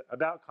is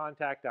about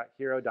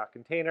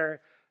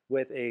contact.hero.container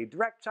with a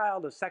direct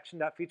child of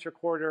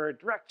section.featurequarter,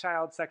 direct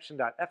child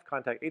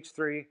section.fcontact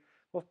h3.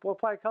 We'll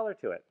apply color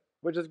to it,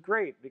 which is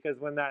great because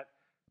when that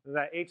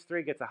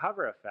h3 gets a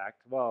hover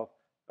effect, well,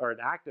 or an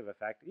active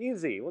effect,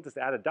 easy. We'll just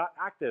add a dot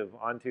active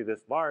onto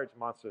this large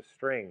monster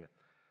string.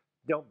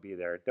 Don't be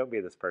there. Don't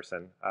be this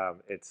person.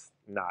 It's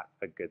not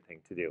a good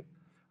thing to do.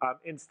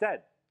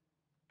 Instead,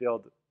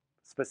 build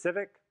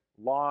specific,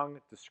 long,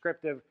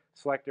 descriptive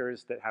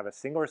selectors that have a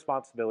single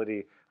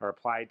responsibility or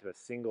applied to a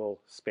single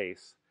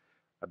space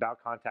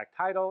about contact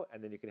title,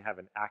 and then you can have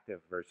an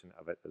active version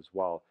of it as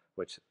well,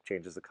 which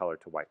changes the color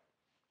to white.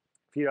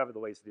 A few other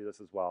ways to do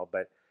this as well,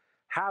 but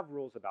have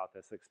rules about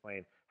this.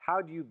 Explain how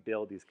do you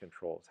build these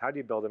controls? How do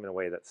you build them in a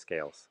way that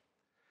scales?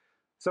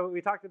 So we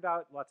talked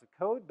about lots of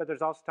code, but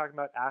there's also talking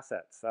about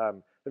assets,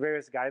 the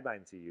various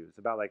guidelines you use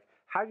about like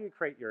how do you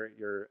create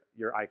your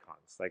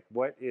icons? Like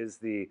what is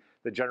the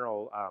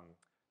general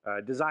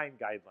design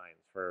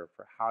guidelines for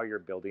how you're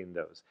building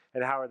those,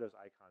 and how are those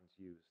icons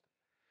used?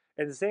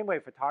 In the same way,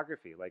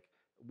 photography, like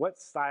what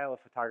style of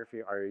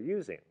photography are you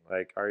using?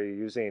 Like, are you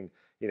using,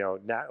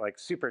 like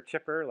super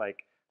chipper,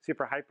 like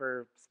super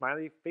hyper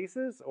smiley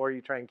faces, or are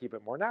you trying to keep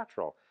it more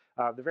natural?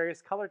 The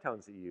various color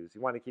tones that you use,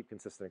 you want to keep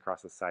consistent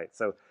across the site.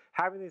 So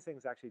having these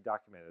things actually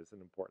documented is an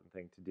important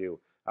thing to do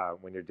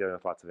when you're dealing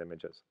with lots of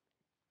images.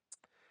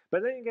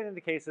 But then you get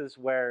into cases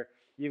where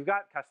you've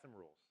got custom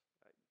rules.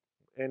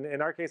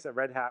 In our case at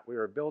Red Hat, we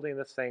were building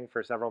this thing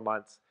for several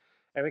months,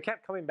 and we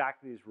kept coming back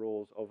to these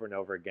rules over and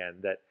over again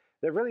that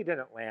really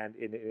didn't land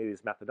in any of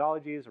these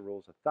methodologies or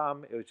rules of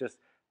thumb. It was just,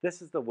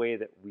 this is the way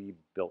that we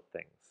built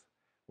things.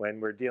 When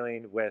we're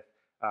dealing with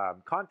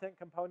content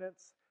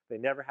components, they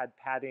never had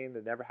padding,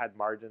 they never had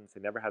margins,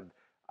 they never had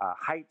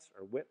heights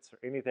or widths or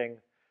anything.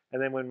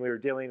 And then when we were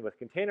dealing with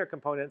container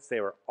components, they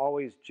were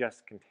always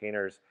just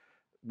containers,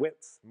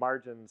 widths,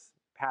 margins,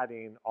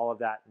 padding, all of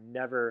that,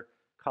 never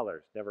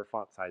colors, never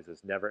font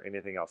sizes, never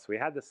anything else. So we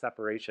had this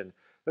separation.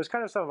 There's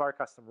kind of some of our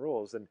custom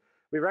rules, and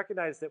we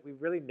recognized that we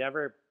really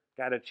never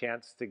got a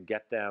chance to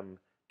get them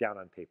down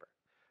on paper.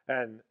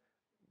 And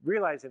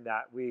realizing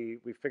that, we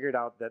figured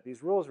out that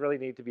these rules really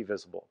need to be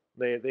visible.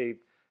 They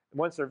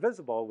once they're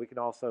visible, we can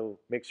also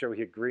make sure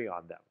we agree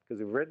on them because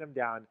we've written them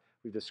down,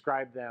 we've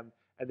described them,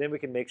 and then we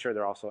can make sure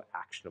they're also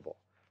actionable.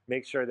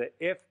 Make sure that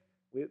if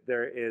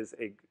there is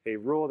a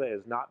rule that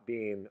is not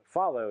being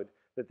followed,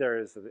 that there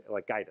is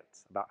like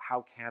guidance about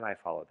how can I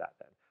follow that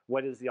then?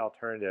 What is the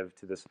alternative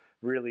to this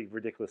really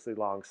ridiculously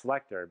long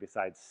selector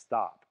besides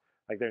stop?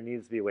 Like there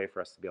needs to be a way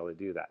for us to be able to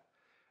do that.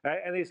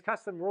 And these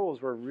custom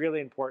rules were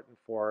really important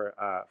for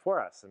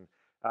us. And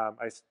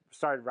I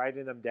started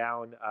writing them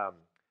down.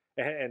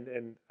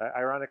 And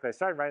ironically, I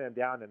started writing them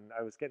down, and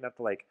I was getting up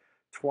to like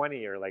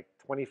 20 or like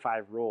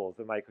 25 rules.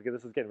 And like, okay,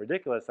 this is getting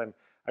ridiculous.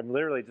 I'm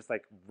literally just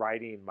like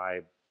writing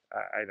my,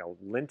 I know,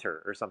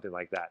 linter or something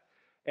like that.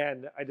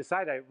 And I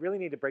decided I really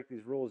need to break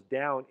these rules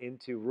down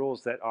into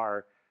rules that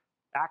are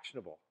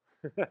actionable,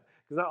 because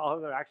not all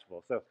of them are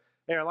actionable. So,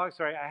 anyway, long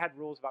story, I had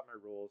rules about my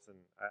rules, and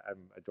I'm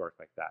a dork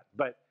like that.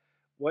 But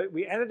what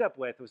we ended up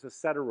with was a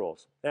set of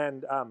rules.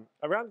 And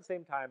around the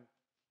same time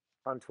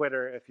on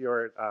Twitter, if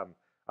you're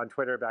on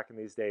Twitter back in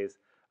these days,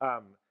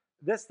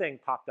 this thing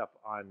popped up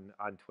on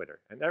Twitter.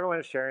 And everyone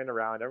was sharing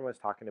around, everyone was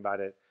talking about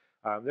it.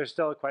 There's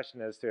still a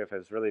question as to if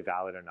it's really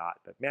valid or not,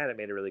 but man, it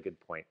made a really good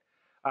point.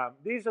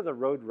 These are the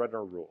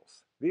Roadrunner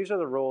rules. These are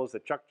the rules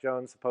that Chuck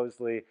Jones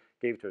supposedly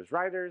gave to his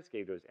writers,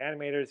 gave to his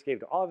animators, gave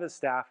to all of his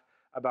staff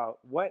about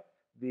what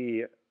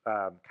the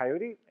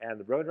Coyote and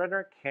the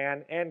Roadrunner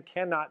can and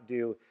cannot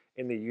do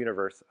in the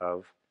universe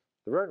of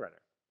the Roadrunner.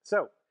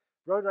 So,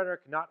 Roadrunner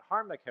cannot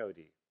harm the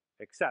Coyote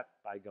except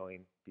by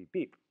going beep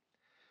beep.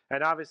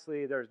 And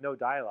obviously, there's no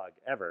dialogue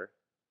ever,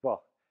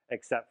 well,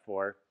 except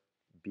for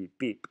beep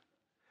beep.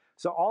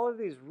 So all of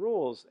these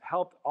rules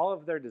helped all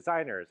of their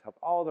designers, helped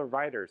all the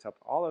writers,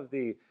 helped all of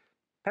the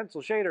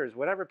pencil shaders,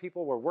 whatever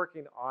people were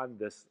working on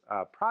this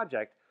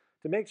project,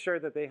 to make sure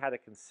that they had a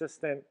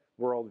consistent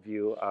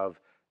worldview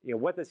of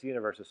what this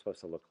universe is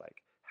supposed to look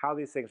like, how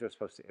these things are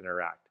supposed to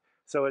interact.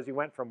 So as you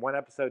went from one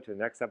episode to the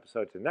next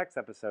episode to the next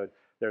episode,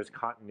 there's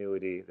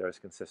continuity, there's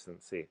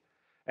consistency.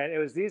 And it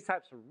was these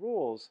types of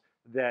rules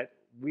that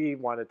we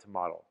wanted to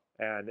model.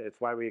 And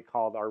it's why we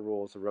called our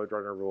rules the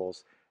Roadrunner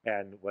rules,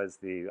 and was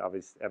the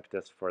obvious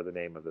impetus for the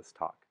name of this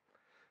talk.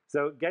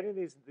 So getting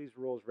these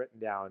rules written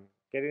down,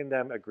 getting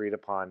them agreed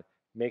upon,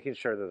 making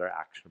sure that they're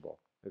actionable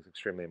is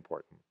extremely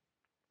important.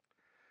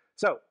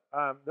 So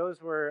those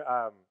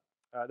are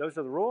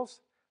the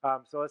rules.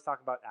 So let's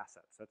talk about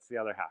assets. That's the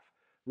other half.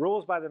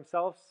 Rules by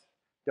themselves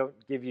don't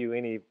give you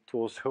any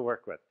tools to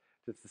work with.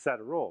 It's a set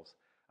of rules.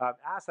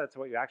 Assets are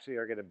what you actually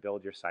are going to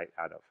build your site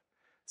out of.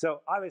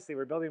 So obviously,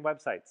 we're building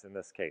websites in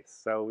this case.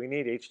 So we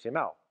need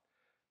HTML.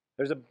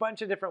 There's a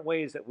bunch of different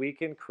ways that we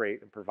can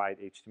create and provide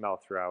HTML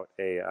throughout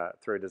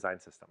through a design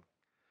system.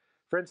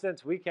 For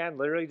instance, we can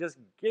literally just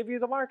give you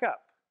the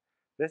markup.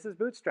 This is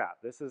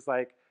Bootstrap. This is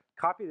like,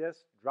 copy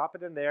this, drop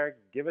it in there,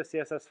 give a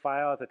CSS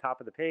file at the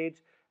top of the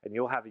page, and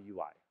you'll have a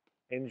UI.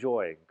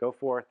 Enjoy. Go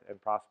forth and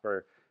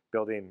prosper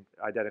building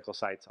identical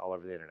sites all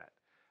over the internet.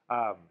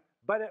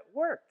 But it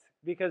worked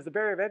because the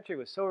barrier of entry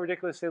was so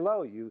ridiculously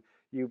low. You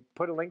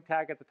put a link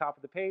tag at the top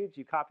of the page,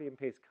 you copy and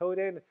paste code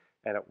in,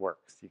 and it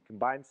works. You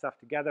combine stuff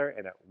together,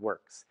 and it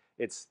works.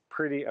 It's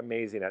pretty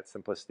amazing at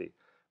simplicity.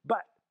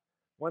 But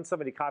once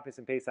somebody copies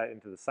and pastes that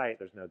into the site,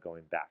 there's no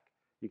going back.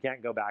 You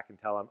can't go back and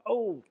tell them,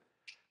 oh,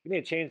 you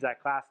need to change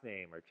that class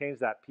name or change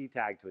that p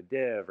tag to a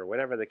div or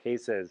whatever the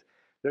case is.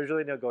 There's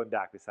really no going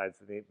back besides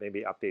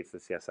maybe updates to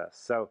CSS.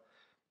 So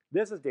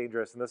this is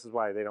dangerous, and this is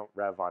why they don't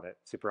rev on it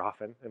super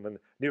often. And when the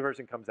new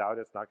version comes out,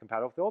 it's not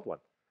compatible with the old one.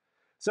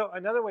 So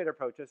another way to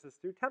approach this is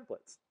through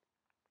templates.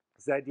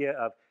 It's the idea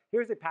of,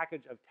 here's a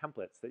package of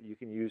templates that you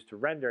can use to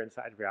render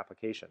inside of your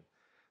application.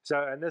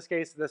 So in this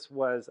case, this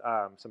was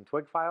some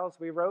Twig files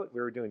we wrote.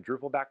 We were doing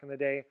Drupal back in the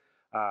day.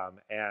 Does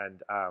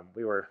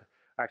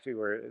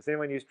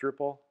anyone use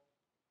Drupal?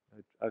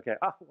 Okay,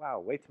 oh wow,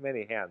 way too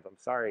many hands, I'm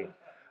sorry.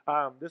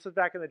 This was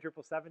back in the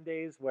Drupal 7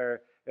 days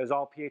where it was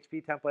all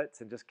PHP templates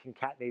and just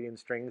concatenating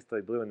strings till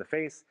they blew in the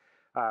face.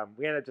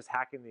 We ended up just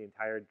hacking the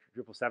entire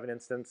Drupal 7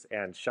 instance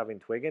and shoving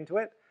Twig into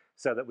it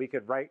so that we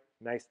could write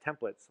nice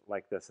templates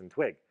like this in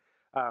Twig.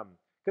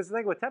 Because the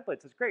thing with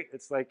templates is great.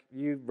 It's like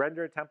you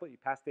render a template, you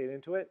pass data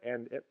into it,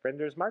 and it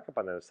renders markup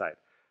on the other side.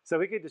 So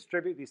we could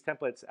distribute these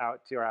templates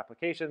out to our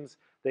applications.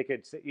 They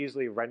could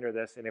easily render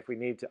this, and if we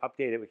need to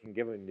update it, we can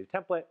give them a new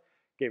template.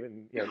 Give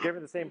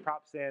it the same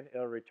props in,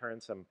 it'll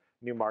return some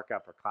new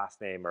markup or class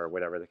name or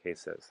whatever the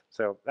case is.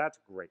 So that's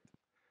great.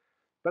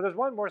 But there's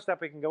one more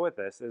step we can go with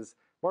this, is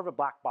more of a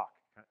black box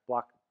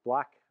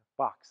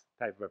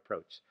type of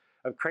approach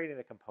of creating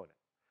a component.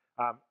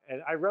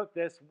 And I wrote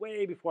this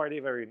way before I'd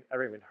ever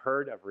even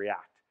heard of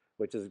React,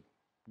 which is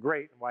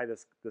great and why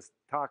this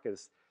talk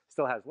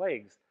still has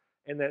legs.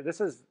 And that this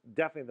is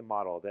definitely the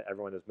model that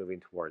everyone is moving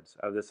towards,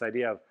 of this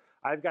idea of,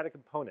 I've got a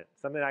component,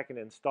 something I can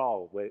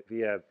install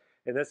via,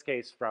 in this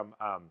case, from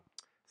a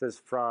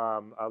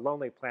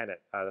Lonely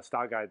Planet, the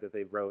style guide that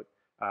they wrote.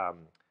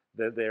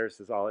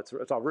 Theirs is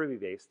it's all Ruby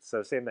based.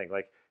 So same thing,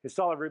 like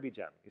install a Ruby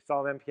gem,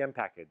 install an npm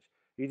package.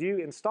 You do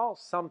install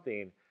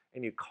something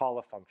and you call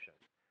a function.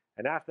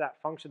 And after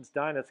that function's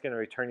done, it's going to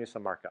return you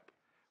some markup.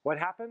 What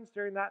happens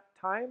during that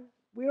time?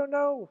 We don't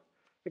know.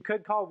 It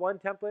could call one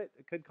template.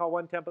 It could call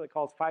one template. It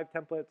calls 5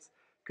 templates.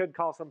 It could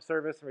call some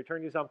service and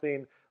return you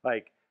something.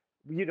 Like,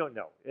 you don't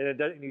know.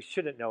 And you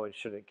shouldn't know and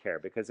shouldn't care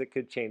because it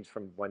could change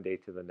from one day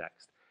to the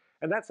next.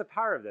 And that's the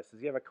power of this,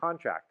 is you have a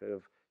contract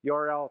of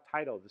URL,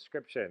 title,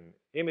 description,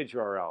 image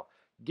URL.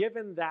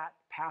 Given that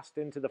passed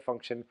into the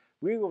function,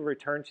 we will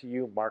return to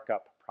you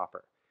markup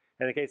proper.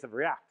 In the case of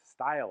React,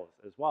 styles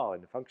as well,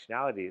 and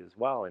functionality as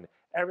well, and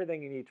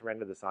everything you need to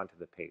render this onto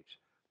the page.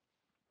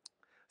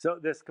 So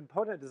this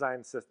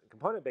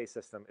component-based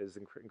system is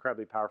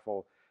incredibly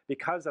powerful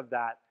because of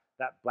that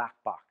black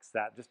box,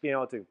 that just being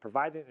able to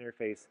provide an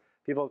interface,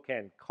 people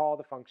can call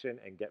the function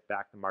and get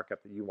back the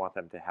markup that you want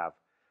them to have.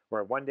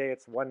 Where one day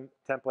it's one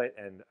template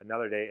and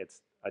another day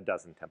it's a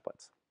dozen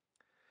templates.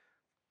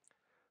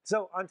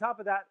 So on top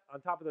of that,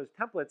 on top of those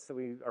templates that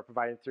we are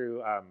providing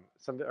through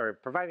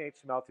providing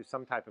HTML through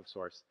some type of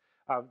source,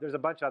 there's a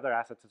bunch of other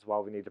assets as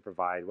well we need to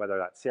provide, whether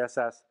that's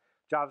CSS,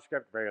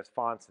 JavaScript, various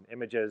fonts and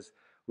images.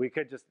 We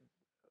could just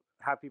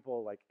have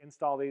people like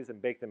install these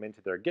and bake them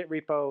into their Git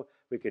repo.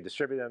 We could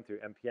distribute them through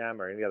NPM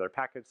or any other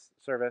package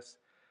service.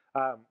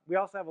 We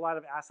also have a lot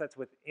of assets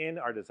within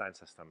our design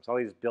systems, all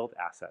these built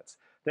assets,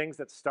 things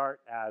that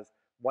start as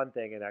one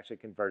thing and actually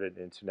convert it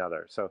into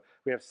another. So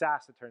we have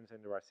Sass that turns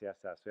into our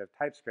CSS. We have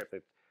TypeScript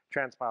that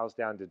transpiles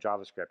down to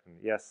JavaScript, and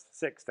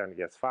ES6 down to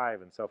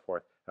ES5 and so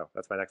forth. Oh,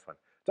 that's my next one.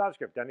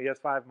 JavaScript down to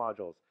ES5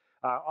 modules.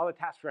 All the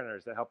task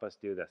runners that help us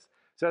do this.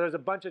 So there's a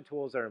bunch of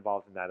tools that are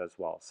involved in that as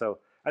well. So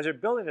as you're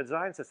building a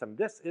design system,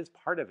 this is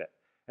part of it.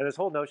 And this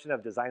whole notion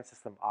of design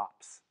system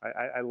ops.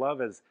 I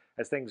love as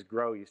things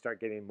grow, you start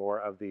getting more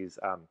of these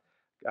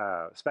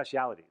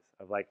specialities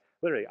of like,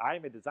 literally,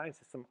 I'm a design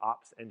system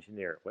ops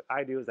engineer. What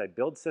I do is I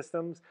build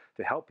systems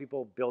to help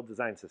people build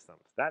design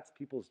systems. That's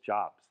people's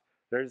jobs.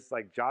 There's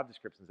like job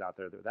descriptions out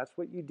there. That's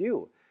what you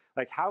do.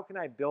 Like, how can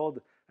I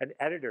build an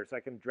editor so I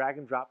can drag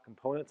and drop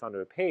components onto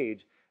a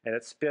page and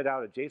it spit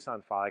out a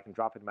JSON file I can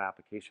drop into my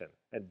application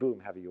and boom,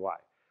 have a UI.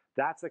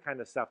 That's the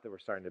kind of stuff that we're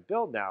starting to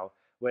build now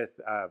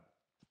with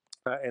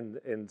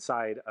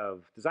inside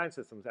of design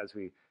systems as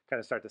we kind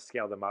of start to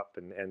scale them up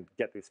and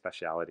get these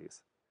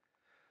specialities.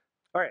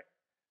 All right,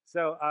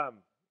 so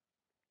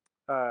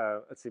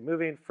let's see,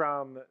 moving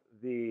from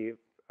the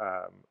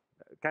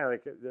kind of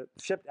like the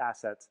shipped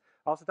assets,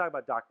 I'll also talk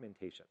about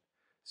documentation.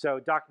 So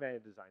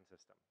documented design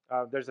system.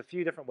 There's a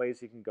few different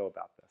ways you can go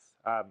about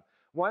this.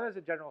 One is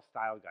a general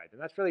style guide, and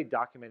that's really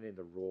documenting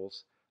the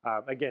rules.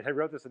 Again, I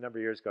wrote this a number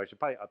of years ago. I should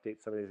probably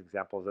update some of these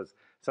examples as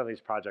some of these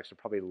projects are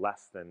probably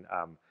less than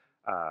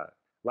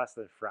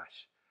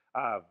fresh.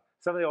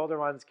 Some of the older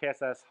ones,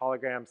 KSS,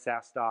 Hologram,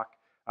 Sass Doc,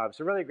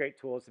 so really great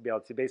tools to be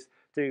able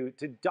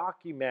to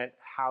document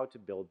how to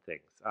build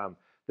things.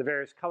 The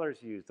various colors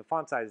you use, the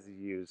font sizes you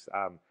use,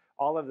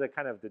 all of the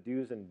kind of the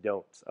do's and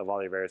don'ts of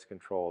all your various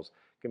controls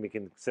can be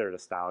considered a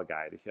style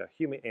guide, a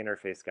human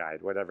interface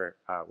guide, whatever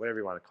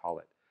you want to call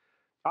it.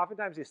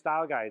 Oftentimes these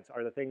style guides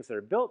are the things that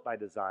are built by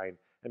design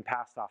and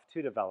passed off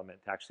to development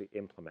to actually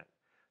implement.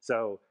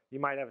 So you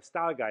might have a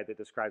style guide that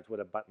describes what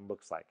a button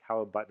looks like, how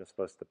a button is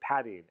supposed to,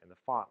 padding and the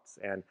fonts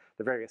and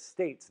the various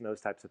states and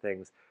those types of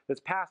things that's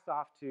passed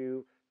off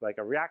to like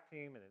a React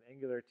team and an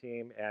Angular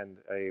team and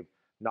a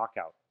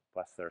Knockout,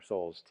 bless their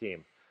souls,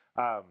 team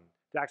to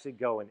actually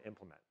go and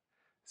implement.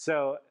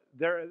 So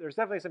there's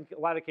definitely a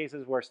lot of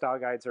cases where style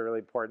guides are really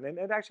important.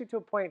 And actually to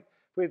a point,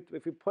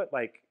 if we put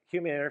like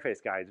human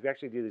interface guides, we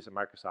actually do these at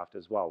Microsoft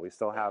as well. We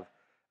still have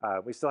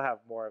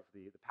more of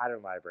the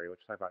pattern library, which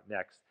we'll talk about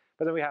next.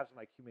 But then we have some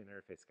like human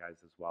interface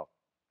guides as well.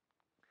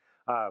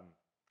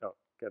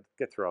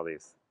 Get through all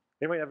these.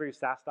 Anybody ever use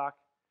Sass Doc?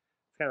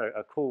 It's kind of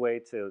a cool way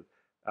to,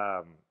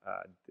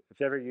 if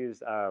you ever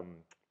used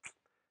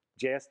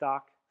JS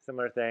Doc,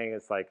 similar thing.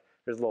 It's like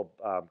there's a little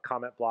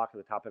comment block at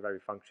the top of every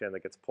function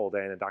that gets pulled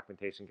in and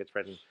documentation gets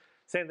written.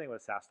 Same thing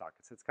with Sass Doc.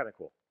 It's kind of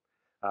cool.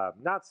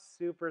 Not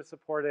super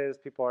supported as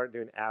people aren't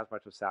doing as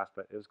much with Sass,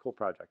 but it was a cool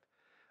project.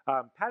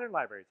 Pattern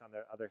libraries, on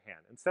the other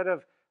hand, instead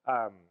of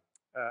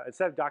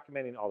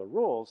documenting all the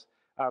rules,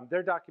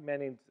 they're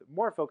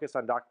more focused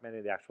on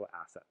documenting the actual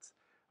assets.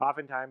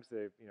 Oftentimes,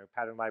 the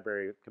pattern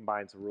library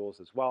combines the rules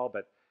as well,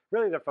 but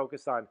really they're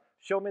focused on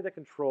show me the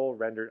control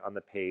rendered on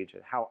the page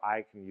and how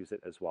I can use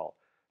it as well.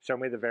 Show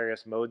me the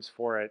various modes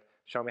for it.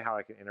 Show me how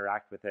I can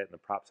interact with it and the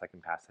props I can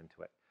pass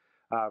into it.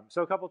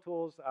 So a couple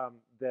tools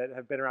that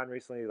have been around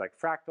recently, like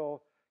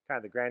Fractal, kind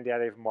of the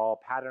granddaddy of them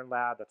all. Pattern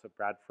Lab, that's what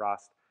Brad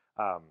Frost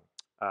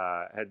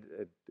had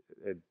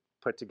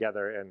put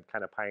together and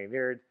kind of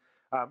pioneered.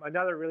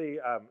 Another really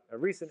a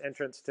recent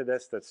entrance to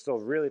this that's still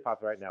really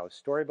popular right now is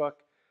Storybook.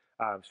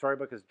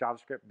 Storybook is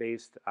JavaScript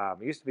based.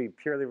 It used to be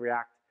purely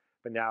React,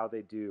 but now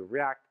they do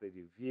React, they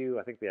do Vue.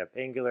 I think they have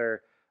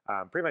Angular.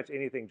 Pretty much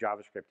anything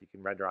JavaScript you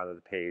can render onto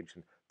the page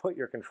and put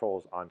your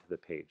controls onto the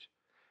page.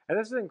 And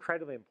this is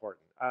incredibly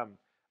important.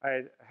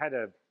 I had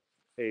a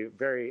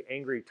very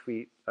angry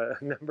tweet a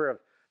number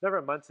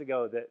of months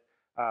ago that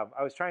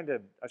I was trying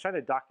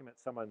to document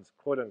someone's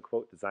quote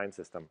unquote design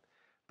system.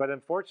 But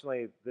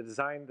unfortunately,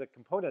 the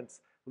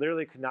components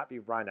literally could not be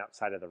run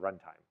outside of the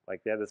runtime.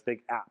 Like they had this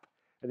big app,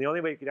 and the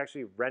only way you could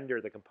actually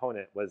render the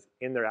component was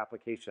in their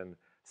application,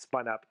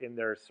 spun up in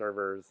their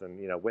servers, and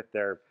with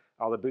their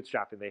all the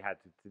bootstrapping they had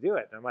to do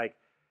it. And I'm like,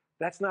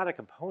 that's not a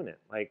component.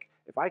 Like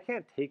if I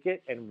can't take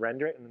it and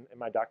render it in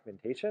my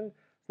documentation,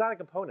 it's not a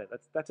component.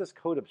 That's just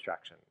code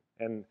abstraction,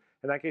 and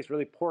in that case,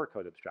 really poor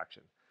code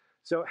abstraction.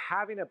 So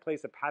having a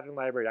place, a pattern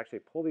library to actually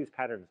pull these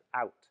patterns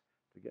out,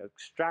 to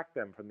extract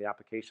them from the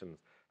applications,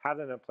 have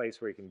them in a place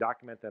where you can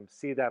document them,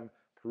 see them,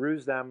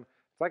 peruse them.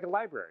 It's like a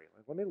library.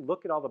 Like, let me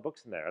look at all the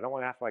books in there. I don't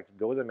want to have to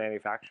go to the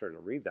manufacturer to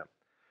read them.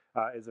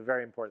 Is a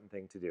very important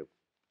thing to do.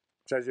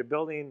 So as you're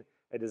building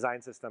a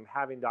design system,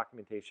 having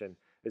documentation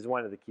is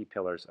one of the key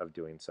pillars of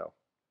doing so.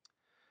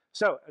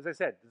 So as I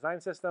said, design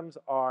systems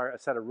are a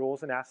set of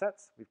rules and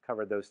assets. We've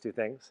covered those two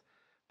things.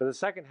 But the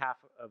second half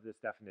of this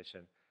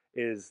definition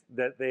is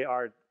that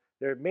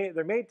they're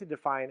made to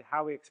define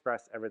how we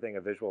express everything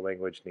a visual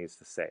language needs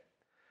to say.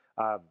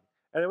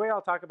 And the way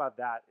I'll talk about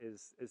that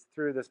is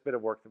through this bit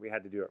of work that we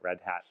had to do at Red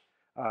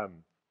Hat.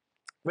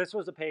 This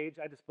was a page.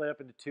 I just split it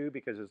up into two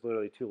because it was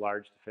literally too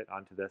large to fit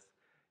onto this.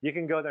 You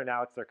can go there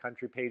now. It's their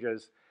country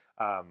pages.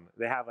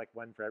 They have like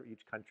one for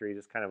each country,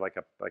 just kind of like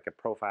a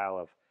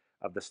profile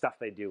of the stuff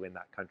they do in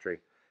that country.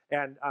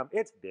 And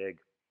it's big.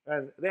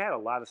 And they had a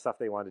lot of stuff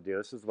they wanted to do.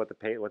 This is what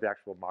the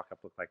actual mock-up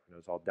looked like when it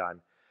was all done.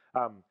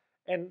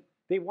 And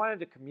they wanted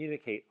to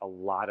communicate a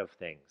lot of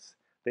things.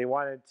 They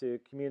wanted to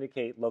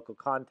communicate local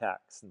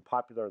contacts and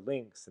popular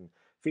links and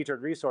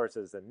featured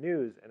resources and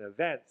news and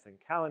events and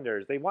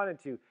calendars. They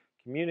wanted to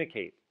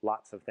communicate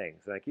lots of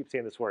things. And I keep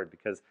saying this word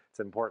because it's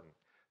important.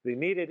 They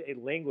needed a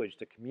language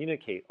to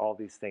communicate all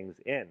these things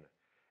in.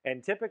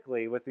 And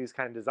typically with these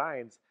kind of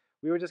designs,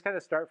 we would just kind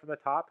of start from the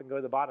top and go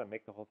to the bottom,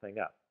 make the whole thing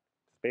up.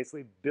 Just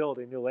basically build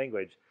a new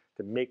language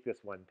to make this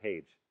one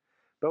page.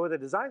 But with a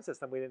design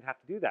system, we didn't have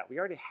to do that. We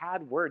already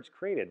had words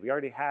created. We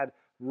already had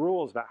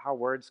rules about how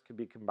words could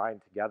be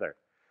combined together.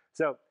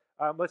 So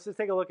let's just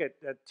take a look at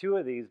two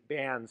of these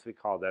bands, we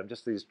call them,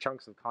 just these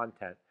chunks of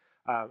content,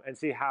 and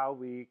see how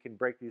we can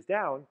break these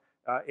down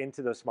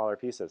into those smaller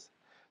pieces.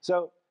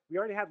 So we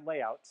already had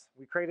layouts.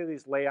 We created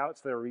these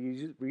layouts that are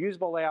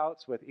reusable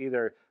layouts with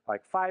either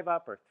like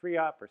 5-up or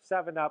 3-up or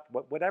 7-up,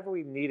 whatever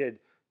we needed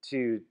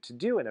to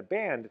do in a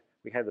band.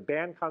 We had the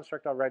band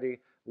construct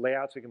already,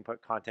 layouts we can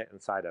put content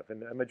inside of.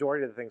 And a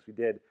majority of the things we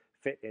did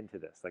fit into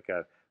this, like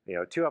a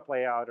 2-up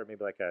layout or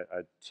maybe like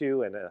a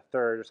 2 and a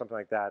 3rd or something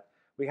like that.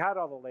 We had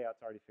all the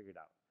layouts already figured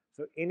out.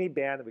 So any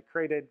band that we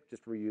created,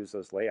 just reuse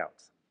those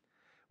layouts.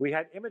 We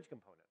had image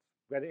components.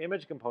 We had an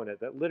image component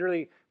that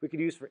literally we could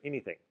use for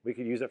anything. We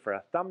could use it for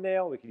a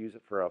thumbnail. We could use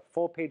it for a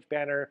full page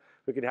banner.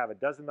 We could have a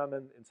dozen of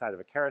them inside of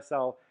a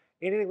carousel.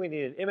 Anything we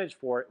needed an image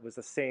for was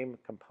the same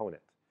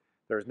component.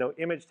 There was no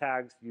image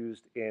tags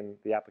used in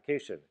the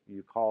application.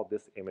 You call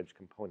this image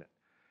component.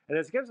 And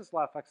this gives us a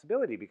lot of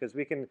flexibility because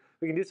we can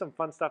do some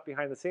fun stuff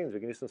behind the scenes. We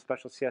can do some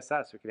special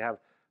CSS. We can have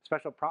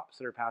special props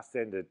that are passed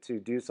in to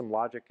do some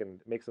logic and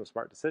make some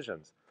smart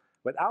decisions.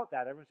 Without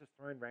that, everyone's just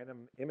throwing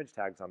random image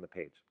tags on the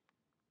page.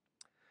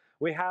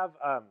 We have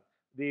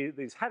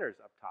these headers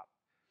up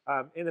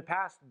top. In the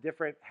past,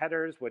 different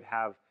headers would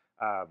have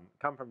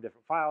come from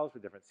different files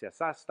with different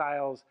CSS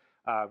styles.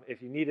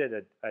 If you needed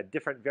a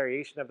different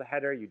variation of the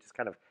header, you just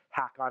kind of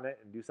hack on it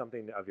and do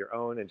something of your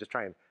own and just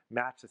try and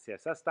match the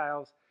CSS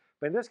styles.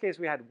 But in this case,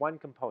 we had one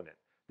component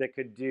that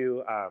could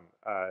do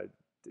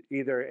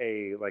either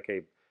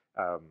a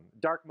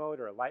dark mode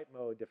or a light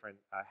mode, different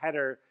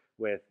header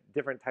with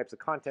different types of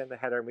content in the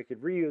header, and we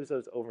could reuse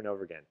those over and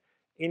over again.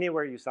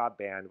 Anywhere you saw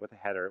band with a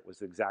header, it was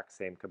the exact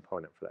same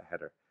component for that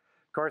header.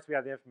 Of course, we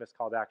have the infamous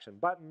call to action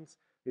buttons.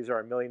 These are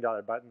our $1 million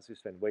buttons we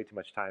spend way too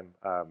much time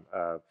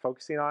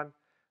focusing on. I'll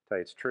tell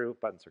you it's true,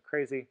 buttons are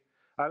crazy.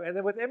 And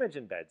then with image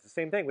embeds, the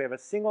same thing. We have a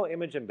single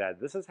image embed.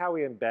 This is how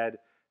we embed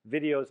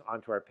videos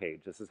onto our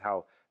page. This is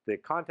how the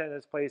content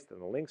is placed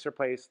and the links are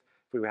placed.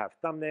 If we have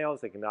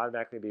thumbnails, they can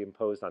automatically be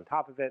imposed on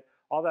top of it.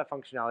 All that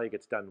functionality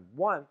gets done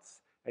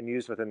once and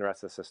used within the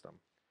rest of the system.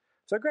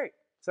 So great.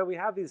 So we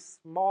have these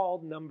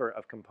small number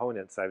of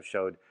components I've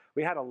showed.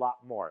 We had a lot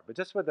more, but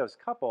just with those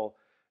couple,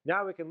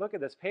 now we can look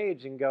at this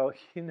page and go,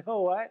 you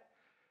know what?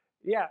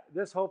 Yeah,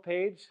 this whole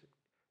page,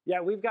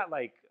 yeah, we've got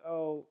like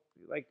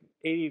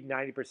 80,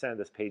 90% of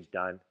this page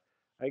done.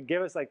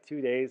 Give us like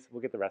 2 days,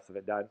 we'll get the rest of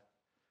it done.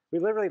 We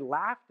literally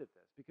laughed at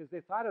this because they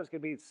thought it was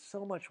going to be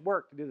so much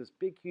work to do this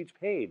big, huge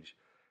page.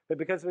 But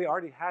because we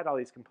already had all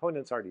these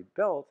components already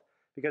built,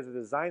 because the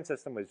design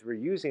system was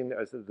reusing,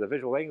 the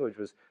visual language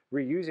was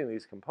reusing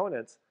these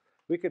components,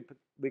 we could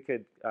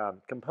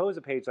compose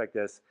a page like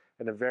this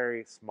in a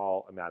very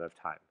small amount of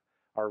time.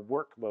 Our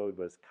workload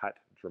was cut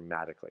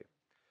dramatically.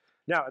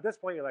 Now, at this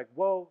point, you're like,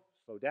 whoa,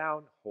 slow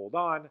down, hold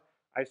on.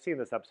 I've seen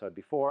this episode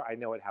before. I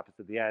know what happens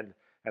at the end,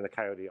 and the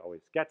coyote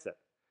always gets it.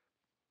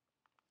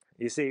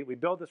 You see, we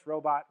build this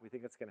robot. We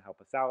think it's going to help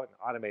us out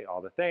and automate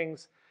all the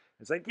things.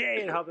 It's like,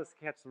 yay, it helped us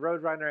catch the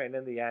roadrunner. And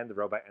in the end, the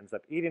robot ends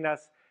up eating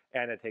us,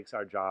 and it takes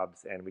our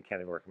jobs, and we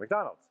can't even work at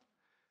McDonald's.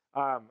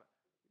 You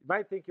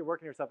might think you're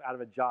working yourself out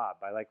of a job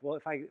by like, well,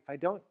 if I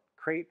don't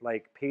create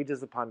like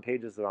pages upon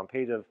pages upon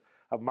pages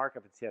of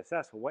markup in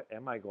CSS. Well, what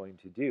am I going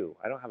to do?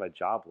 I don't have a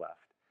job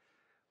left.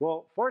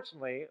 Well,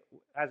 fortunately,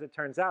 as it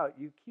turns out,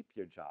 you keep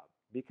your job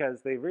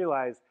because they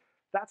realize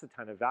that's a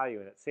ton of value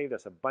and it saved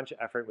us a bunch of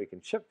effort. We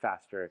can ship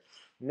faster.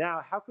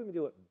 Now, how can we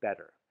do it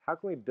better? How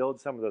can we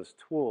build some of those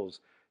tools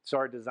so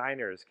our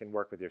designers can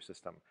work with your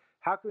system?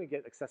 How can we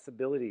get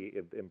accessibility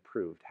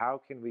improved?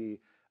 How can we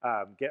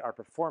get our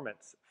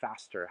performance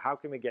faster? How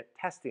can we get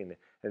testing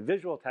and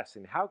visual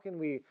testing? How can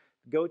we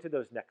go to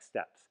those next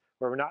steps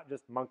where we're not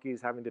just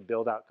monkeys having to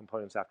build out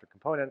components after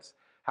components?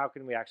 How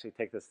can we actually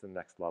take this to the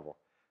next level?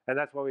 And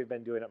that's what we've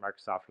been doing at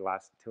Microsoft for the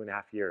last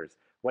 2.5 years.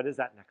 What is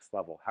that next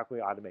level? How can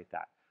we automate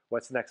that?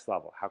 What's the next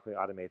level? How can we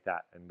automate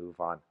that and move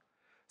on?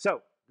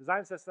 So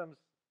design systems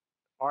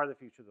are the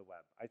future of the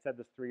web. I said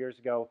this 3 years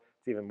ago.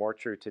 It's even more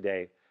true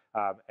today.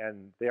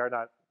 And they are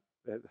not,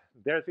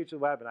 they're the future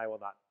of the web, and I will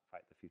not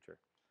fight the future.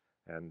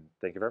 And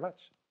thank you very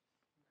much.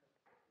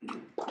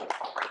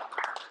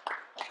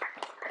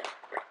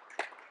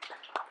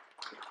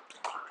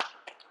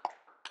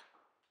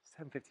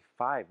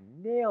 7:55,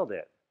 nailed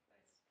it.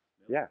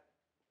 Nice. Yeah.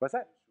 What's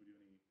that?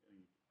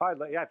 Oh,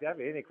 yeah, if you have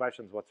any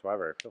questions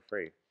whatsoever, feel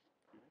free.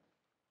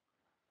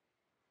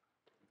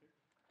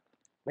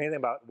 Anything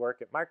about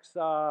work at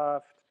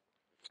Microsoft,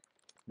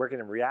 working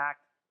in React.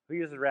 Who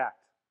uses React?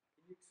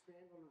 Can you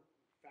expand on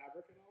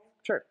Fabric at all?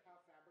 Sure. How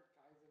Fabric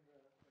ties into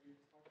what you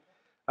just talked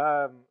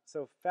about?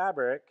 So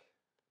Fabric,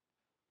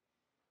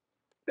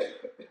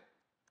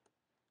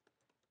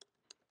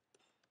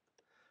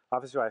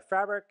 Office UI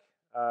Fabric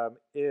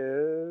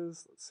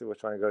is, let's see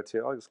which one I go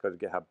to. I'll just go to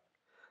GitHub.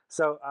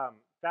 So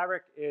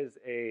Fabric is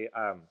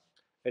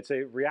it's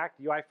a React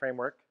UI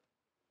framework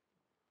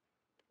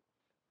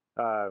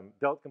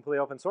built completely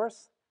open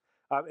source.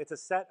 It's a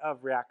set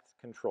of React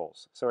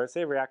controls. So when I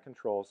say React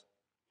controls,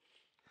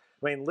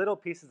 I mean little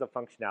pieces of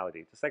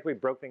functionality. Just like we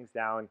broke things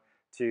down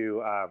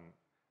to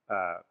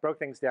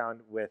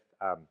with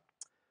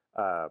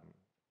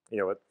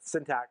with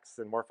syntax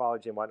and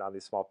morphology and whatnot,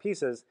 these small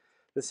pieces.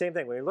 The same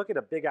thing. When you look at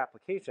a big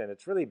application,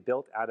 it's really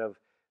built out of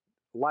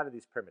a lot of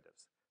these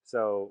primitives.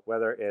 So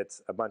whether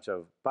it's a bunch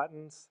of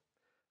buttons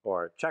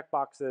or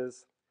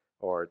checkboxes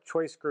or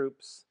choice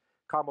groups,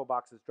 combo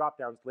boxes,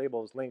 drop-downs,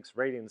 labels, links,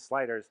 ratings,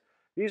 sliders,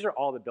 these are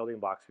all the building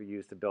blocks we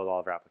use to build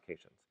all of our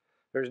applications.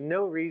 There's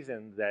no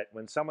reason that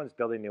when someone's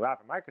building a new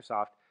app at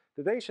Microsoft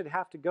that they should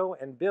have to go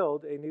and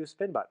build a new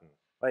spin button.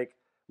 Like,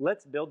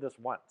 let's build this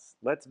once.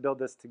 Let's build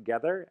this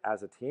together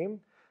as a team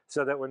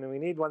so that when we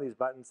need one of these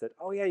buttons that,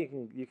 oh yeah, you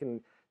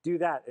can do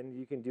that and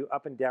you can do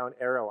up and down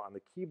arrow on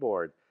the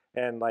keyboard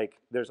and like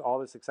there's all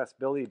this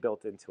accessibility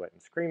built into it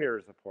and screen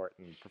reader support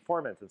and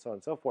performance and so on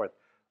and so forth.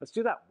 Let's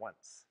do that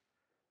once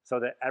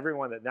so that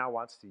everyone that now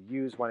wants to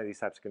use one of these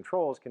types of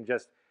controls can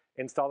just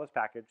install this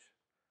package,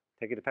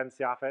 take a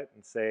dependency off it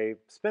and say,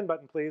 spin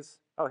button please.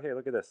 Oh, hey,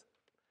 look at this.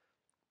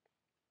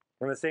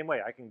 In the same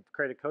way, I can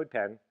create a code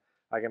pen.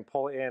 I can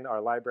pull in our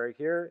library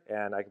here,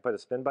 and I can put a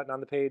spin button on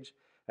the page,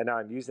 and now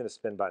I'm using a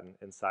spin button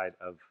inside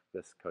of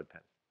this code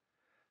pen.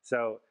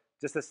 So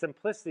just the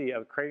simplicity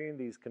of creating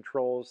these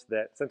controls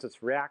that, since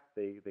it's React,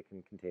 they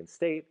can contain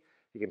state,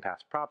 you can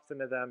pass props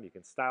into them, you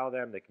can style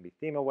them, they can be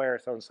theme aware,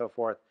 so on and so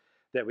forth,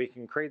 that we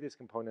can create these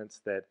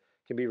components that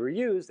can be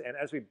reused, and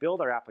as we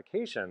build our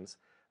applications,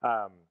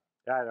 I'm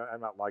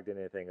not logged in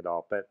anything at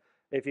all, but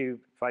if you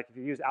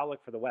use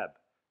Outlook for the web,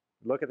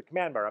 look at the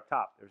command bar up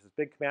top. There's this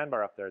big command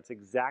bar up there. It's the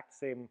exact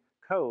same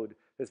code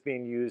that's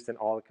being used in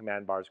all the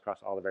command bars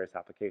across all the various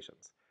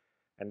applications.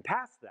 And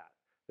past that,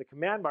 the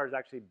command bar is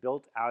actually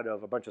built out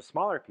of a bunch of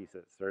smaller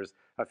pieces. There's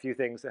a few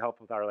things that help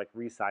with our like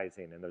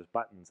resizing, and there's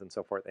buttons and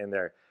so forth in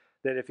there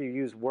that if you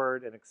use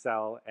Word and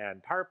Excel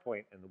and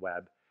PowerPoint in the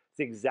web, it's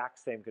the exact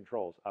same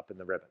controls up in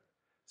the ribbon.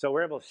 So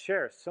we're able to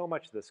share so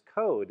much of this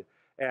code,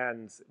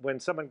 and when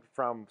someone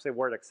from, say,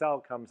 Word Excel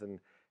comes and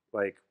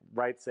like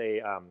writes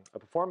a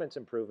performance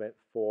improvement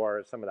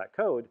for some of that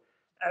code,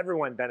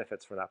 everyone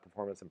benefits from that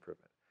performance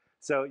improvement.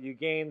 So you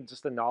gain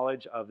just the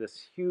knowledge of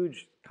this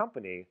huge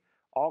company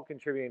all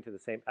contributing to the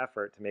same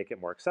effort to make it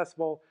more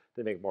accessible,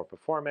 to make it more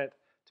performant,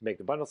 to make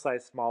the bundle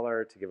size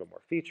smaller, to give it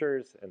more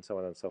features, and so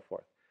on and so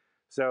forth.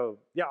 So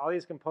yeah, all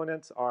these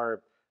components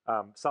are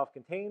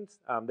self-contained.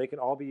 They can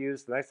all be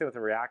used. The nice thing with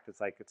the React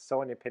is like it's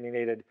so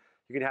unopinionated.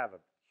 You can have a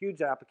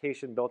huge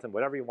application built in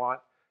whatever you want.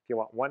 If you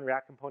want one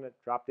React component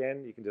dropped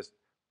in, you can just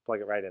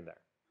plug it right in there.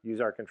 Use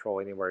our control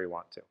anywhere you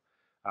want to.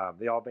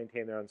 They all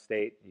maintain their own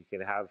state. You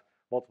can have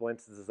multiple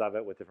instances of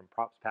it with different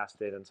props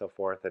passed in and so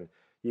forth. And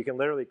you can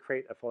literally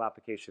create a full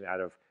application out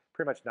of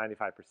pretty much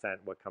 95%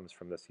 what comes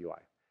from this UI.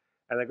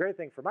 And the great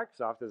thing for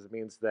Microsoft is it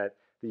means that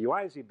the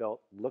UIs you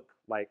built look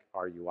like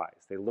our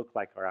UIs. They look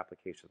like our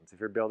applications. If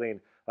you're building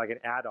like an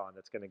add-on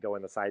that's going to go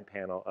in the side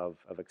panel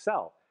of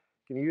Excel,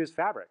 you can use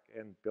Fabric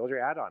and build your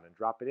add-on and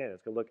drop it in.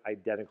 It's going to look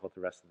identical to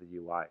the rest of the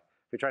UI.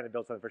 If you're trying to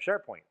build something for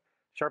SharePoint,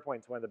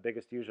 SharePoint's one of the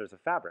biggest users of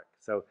Fabric.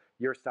 So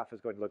your stuff is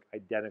going to look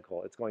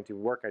identical. It's going to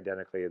work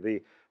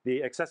identically.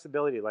 The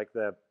accessibility, like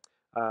the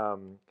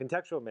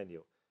contextual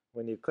menu,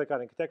 when you click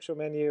on a contextual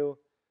menu,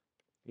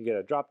 You get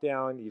a drop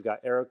down, you've got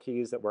arrow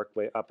keys that work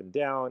way up and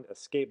down,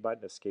 escape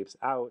button escapes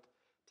out,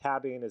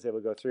 tabbing is able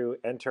to go through,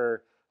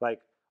 enter.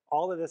 Like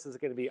all of this is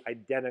going to be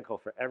identical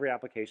for every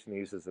application that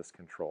uses this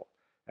control.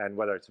 And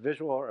whether it's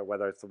visual or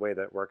whether it's the way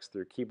that it works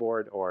through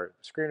keyboard or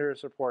screen reader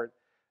support,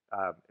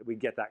 we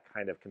get that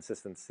kind of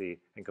consistency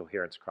and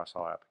coherence across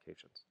all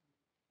applications.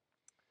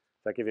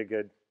 Does that give you a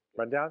good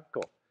rundown?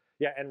 Cool.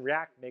 Yeah, and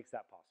React makes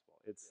that possible.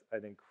 It's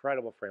an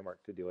incredible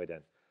framework to do it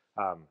in.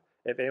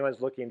 If anyone's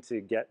looking to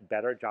get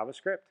better at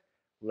JavaScript,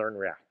 learn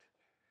React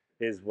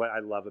is what I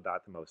love about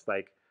it the most.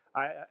 Like,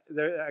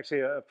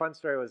 actually a fun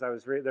story was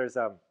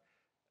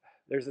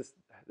there's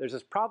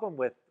this problem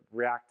with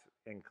React.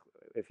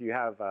 If you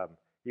have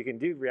you can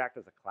do React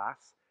as a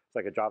class. It's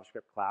like a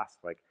JavaScript class.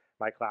 Like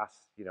my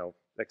class,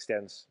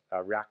 extends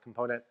a React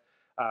component.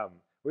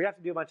 We have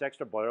to do a bunch of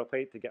extra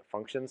boilerplate to get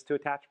functions to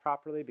attach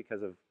properly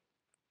because of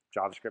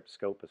JavaScript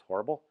scope is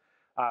horrible.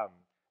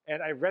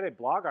 And I read a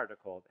blog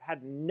article that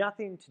had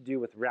nothing to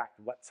do with React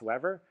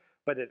whatsoever,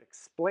 but it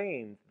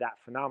explained that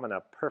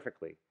phenomena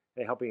perfectly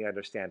in helping you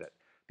understand it.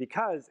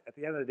 Because at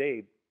the end of the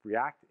day,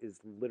 React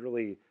is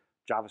literally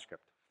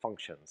JavaScript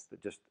functions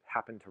that just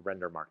happen to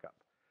render markup.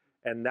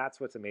 And that's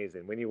what's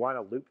amazing. When you want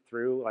to loop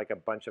through like a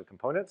bunch of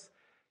components,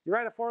 you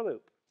write a for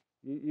loop.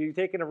 You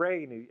take an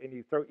array and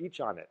you throw each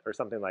on it or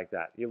something like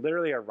that. You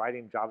literally are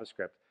writing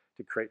JavaScript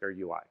to create your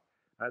UI.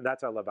 And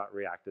that's what I love about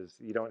React is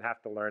you don't have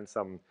to learn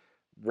some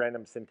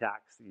random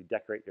syntax that you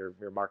decorate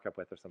your markup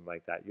with or something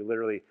like that. You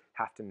literally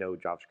have to know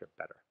JavaScript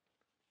better.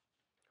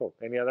 Cool.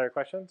 Any other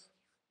questions?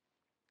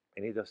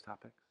 Any of those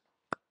topics?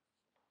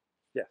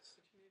 Yes.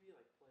 Could you maybe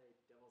like play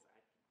devil's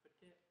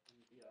advocate and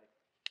be like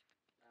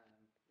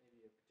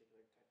maybe a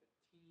particular type of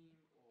team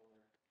or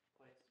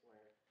place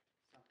where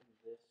something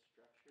this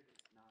structured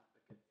is not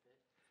a good fit?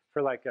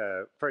 For like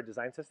for a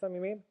design system,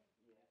 you mean?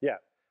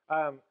 Yeah.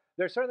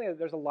 There's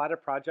a lot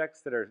of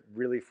projects that are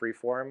really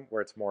freeform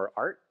where it's more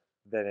art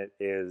than it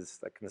is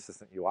a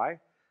consistent UI.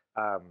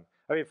 I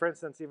mean, for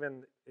instance,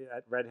 even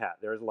at Red Hat,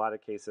 there's a lot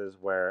of cases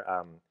where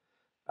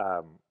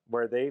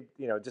they,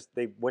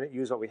 they wouldn't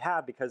use what we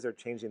have because they're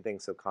changing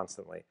things so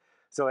constantly.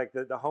 So like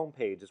the home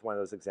page is one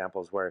of those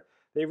examples where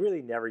they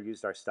really never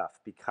used our stuff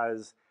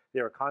because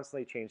they were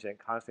constantly changing it,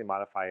 constantly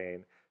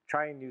modifying,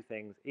 trying new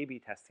things, A/B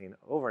testing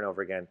over and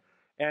over again.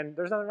 And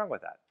there's nothing wrong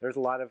with that. There's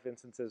a lot of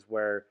instances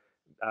where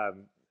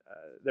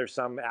there's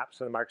some apps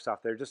from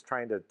Microsoft, they're just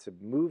trying to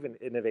move and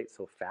innovate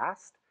so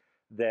fast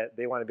that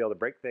they want to be able to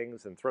break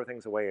things and throw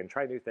things away and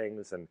try new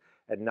things and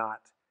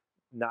not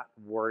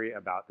worry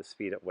about the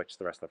speed at which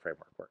the rest of the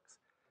framework works.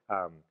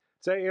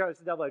 So,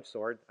 it's a double-edged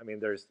sword. I mean,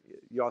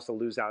 you also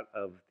lose out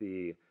of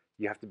you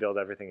have to build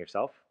everything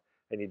yourself,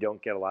 and you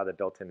don't get a lot of the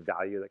built-in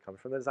value that comes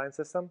from the design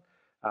system.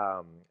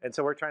 And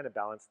so we're trying to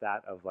balance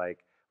that of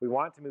like, we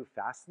want to move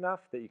fast enough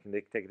that you can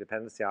take a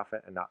dependency off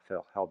it and not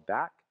feel held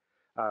back.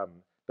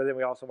 But then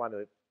we also want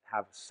to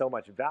have so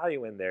much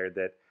value in there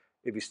that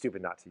it'd be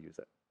stupid not to use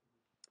it.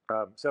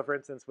 So for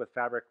instance, with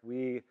Fabric,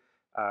 we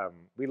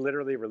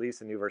literally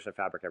release a new version of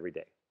Fabric every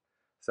day.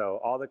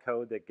 So all the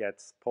code that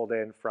gets pulled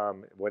in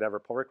from whatever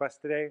pull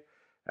request today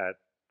at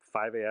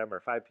 5 a.m. or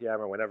 5 p.m.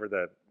 or whenever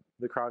the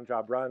cron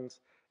job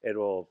runs, it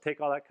will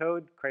take all that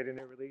code, create a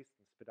new release,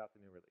 and spit out the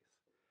new release.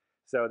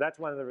 So that's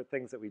one of the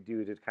things that we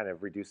do to kind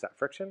of reduce that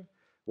friction,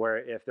 where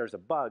if there's a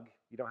bug,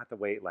 you don't have to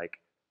wait like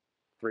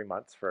 3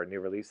 months for a new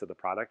release of the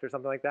product or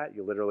something like that.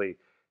 You literally,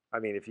 I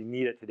mean, if you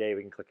need it today,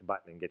 we can click a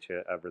button and get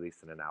you a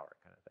release in an hour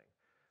kind of thing.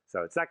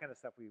 So it's that kind of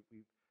stuff.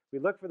 We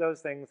look for those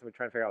things and we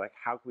try to figure out like,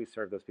 how can we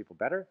serve those people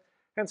better?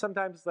 And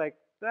sometimes like,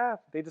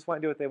 they just want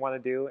to do what they want to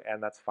do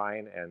and that's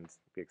fine and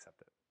we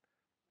accept it.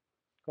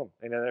 Cool.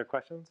 Any other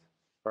questions?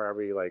 Or are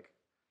we like,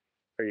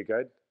 are you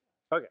good?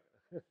 Okay.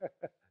 We're about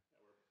done.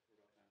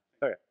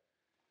 Okay.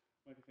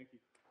 Micah, thank you.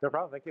 No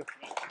problem. Thank you.